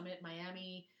 3-day summit,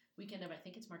 Miami, weekend of, I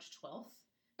think it's March 12th.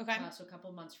 Okay. So a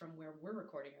couple months from where we're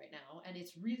recording right now. And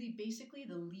it's really basically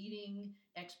the leading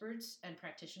experts and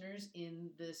practitioners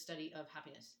in the study of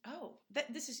happiness. Oh,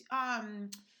 this is, I'm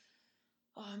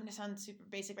going to sound super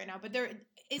basic right now, but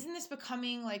isn't this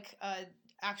becoming like a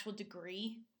actual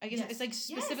degree? I guess it's like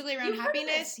specifically around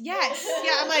happiness. Yes.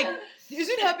 Yeah. I'm like,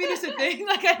 isn't happiness a thing?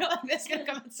 Like, I don't like this going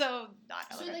to come so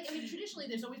not. So like, I mean, traditionally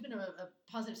there's always been a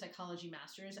positive psychology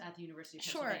master's at the University of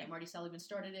Pennsylvania. Marty Seligman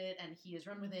started it and he has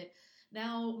run with it.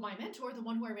 Now, my mentor, the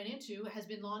one who I ran into, has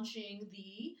been launching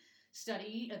the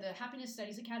study, the Happiness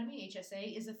Studies Academy,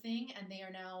 HSA, is a thing, and they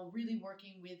are now really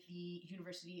working with the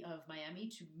University of Miami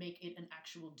to make it an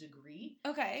actual degree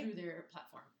through their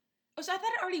platform. Oh, so I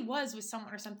thought it already was with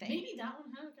someone or something. Maybe that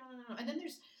one, I don't know. And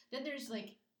then there's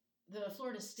like the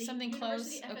Florida State something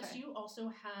University, close. FSU,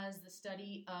 also has the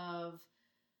study of,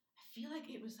 I feel like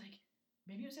it was like,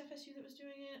 maybe it was FSU that was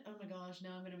doing it. Oh my gosh,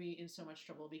 now I'm going to be in so much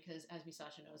trouble because, as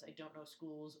Misasha knows, I don't know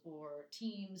schools or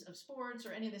teams of sports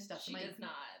or any of this stuff. She does not.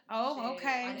 Oh,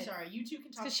 okay. I'm sorry. You two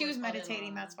can talk. Because she was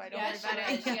meditating, that's why. Don't worry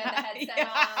about it. She had the headset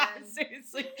on.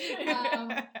 Seriously.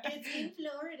 It's in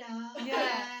Florida.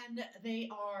 Yeah. And they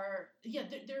are,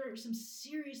 there are some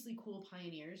seriously cool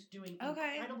pioneers doing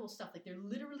incredible stuff. Like, they're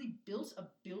literally built a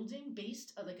building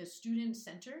based, like a student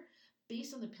center,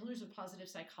 based on the pillars of positive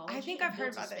psychology. I think I've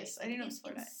heard about this. I didn't know it's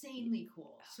Florida. Insanely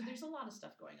cool. So there's a lot of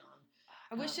stuff going on.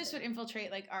 I wish this would infiltrate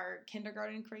like our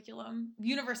kindergarten curriculum.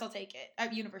 Universal, take it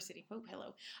at university. Oh,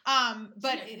 hello.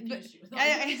 But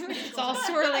it's all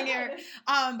swirling here.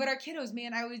 But our kiddos,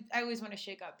 man, I always want to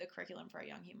shake up the curriculum for our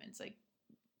young humans, like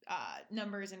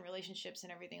numbers and relationships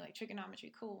and everything, like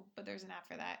trigonometry. Cool, but there's an app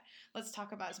for that. Let's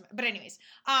talk about some. But anyways,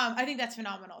 I think that's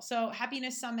phenomenal. So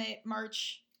Happiness Summit,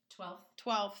 March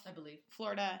 12th, I believe.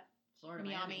 Florida,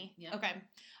 Miami. Yeah. Okay.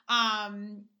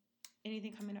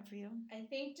 Anything coming up for you? I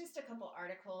think just a couple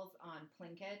articles on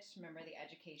Plinkett. Remember the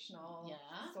educational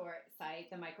site?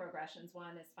 The microaggressions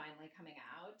one is finally coming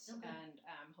out, and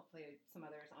hopefully some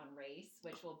others on race,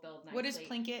 which will build nicely. What is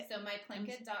Plinkett? So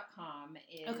myplinkett.com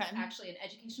is actually an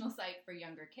educational site for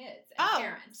younger kids and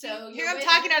parents. So here I'm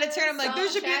talking out of turn. I'm like, there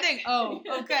should be a thing. Oh,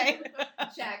 okay.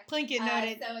 Check. Plinkett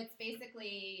noted. So it's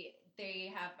basically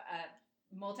they have a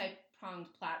multi-pronged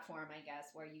platform, I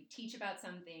guess, where you teach about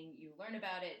something, you learn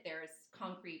about it. There's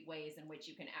concrete ways in which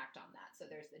you can act on that. So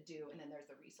there's the do, and then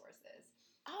there's the resources.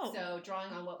 So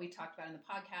drawing on what we talked about in the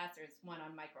podcast, there's one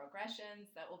on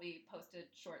microaggressions that will be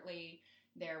posted shortly.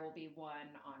 There will be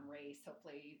one on race,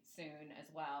 hopefully soon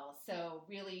as well. So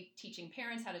really teaching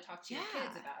parents how to talk to your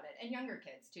kids about it, and younger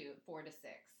kids too, 4 to 6.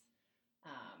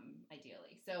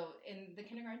 Ideally. So in the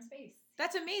kindergarten space.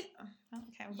 That's amazing.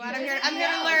 Okay, I'm glad I'm here to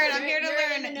learn. I'm here to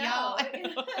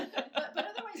learn. But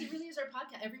otherwise, it really is our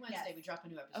podcast. Every Wednesday we drop a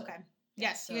new episode. Okay.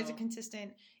 Yes, so. You guys are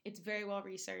consistent. It's very well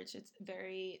researched.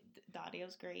 The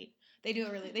audio's great. They do a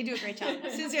great job.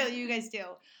 Sincerely, you guys do.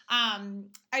 I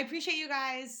appreciate you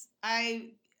guys.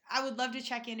 I would love to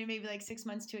check in maybe like 6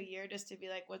 months to a year just to be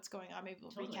like, what's going on? Maybe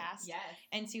we'll recast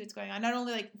and see what's going on. Not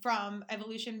only like from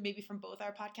evolution, maybe from both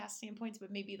our podcast standpoints,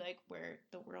 but maybe like where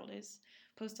the world is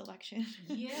post-election.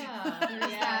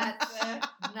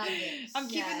 Nuggets. I'm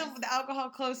keeping the alcohol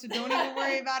close, so don't even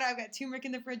worry about it. I've got turmeric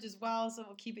in the fridge as well, so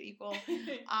we'll keep it equal.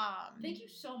 Thank you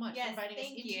so much for inviting us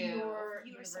into your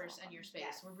universe and your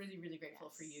space. We're really, really grateful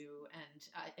for you,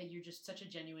 and you're just such a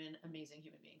genuine, amazing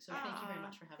human being. So thank you very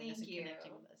much for having us and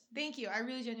connecting with us. Thank you. I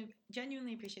really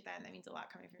genuinely appreciate that, and that means a lot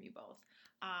coming from you both.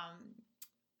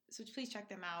 So please check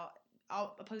them out.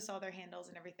 I'll post all their handles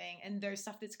and everything, and there's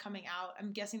stuff that's coming out.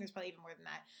 I'm guessing there's probably even more than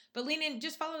that. But lean in,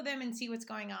 just follow them and see what's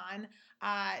going on.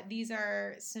 These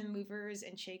are some movers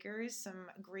and shakers, some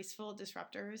graceful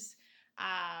disruptors.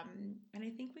 And I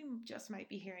think we just might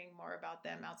be hearing more about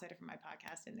them outside of my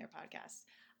podcast and their podcast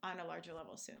on a larger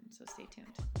level soon. So stay tuned.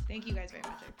 Thank you guys very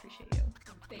much. I appreciate you.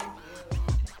 Thank you.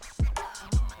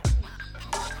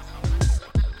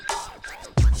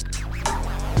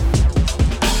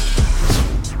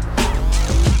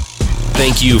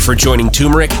 Thank you for joining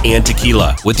Turmeric and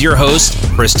Tequila with your host,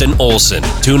 Kristen Olson.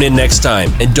 Tune in next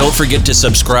time, and don't forget to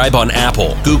subscribe on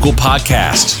Apple, Google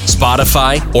Podcasts,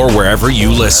 Spotify, or wherever you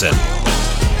listen.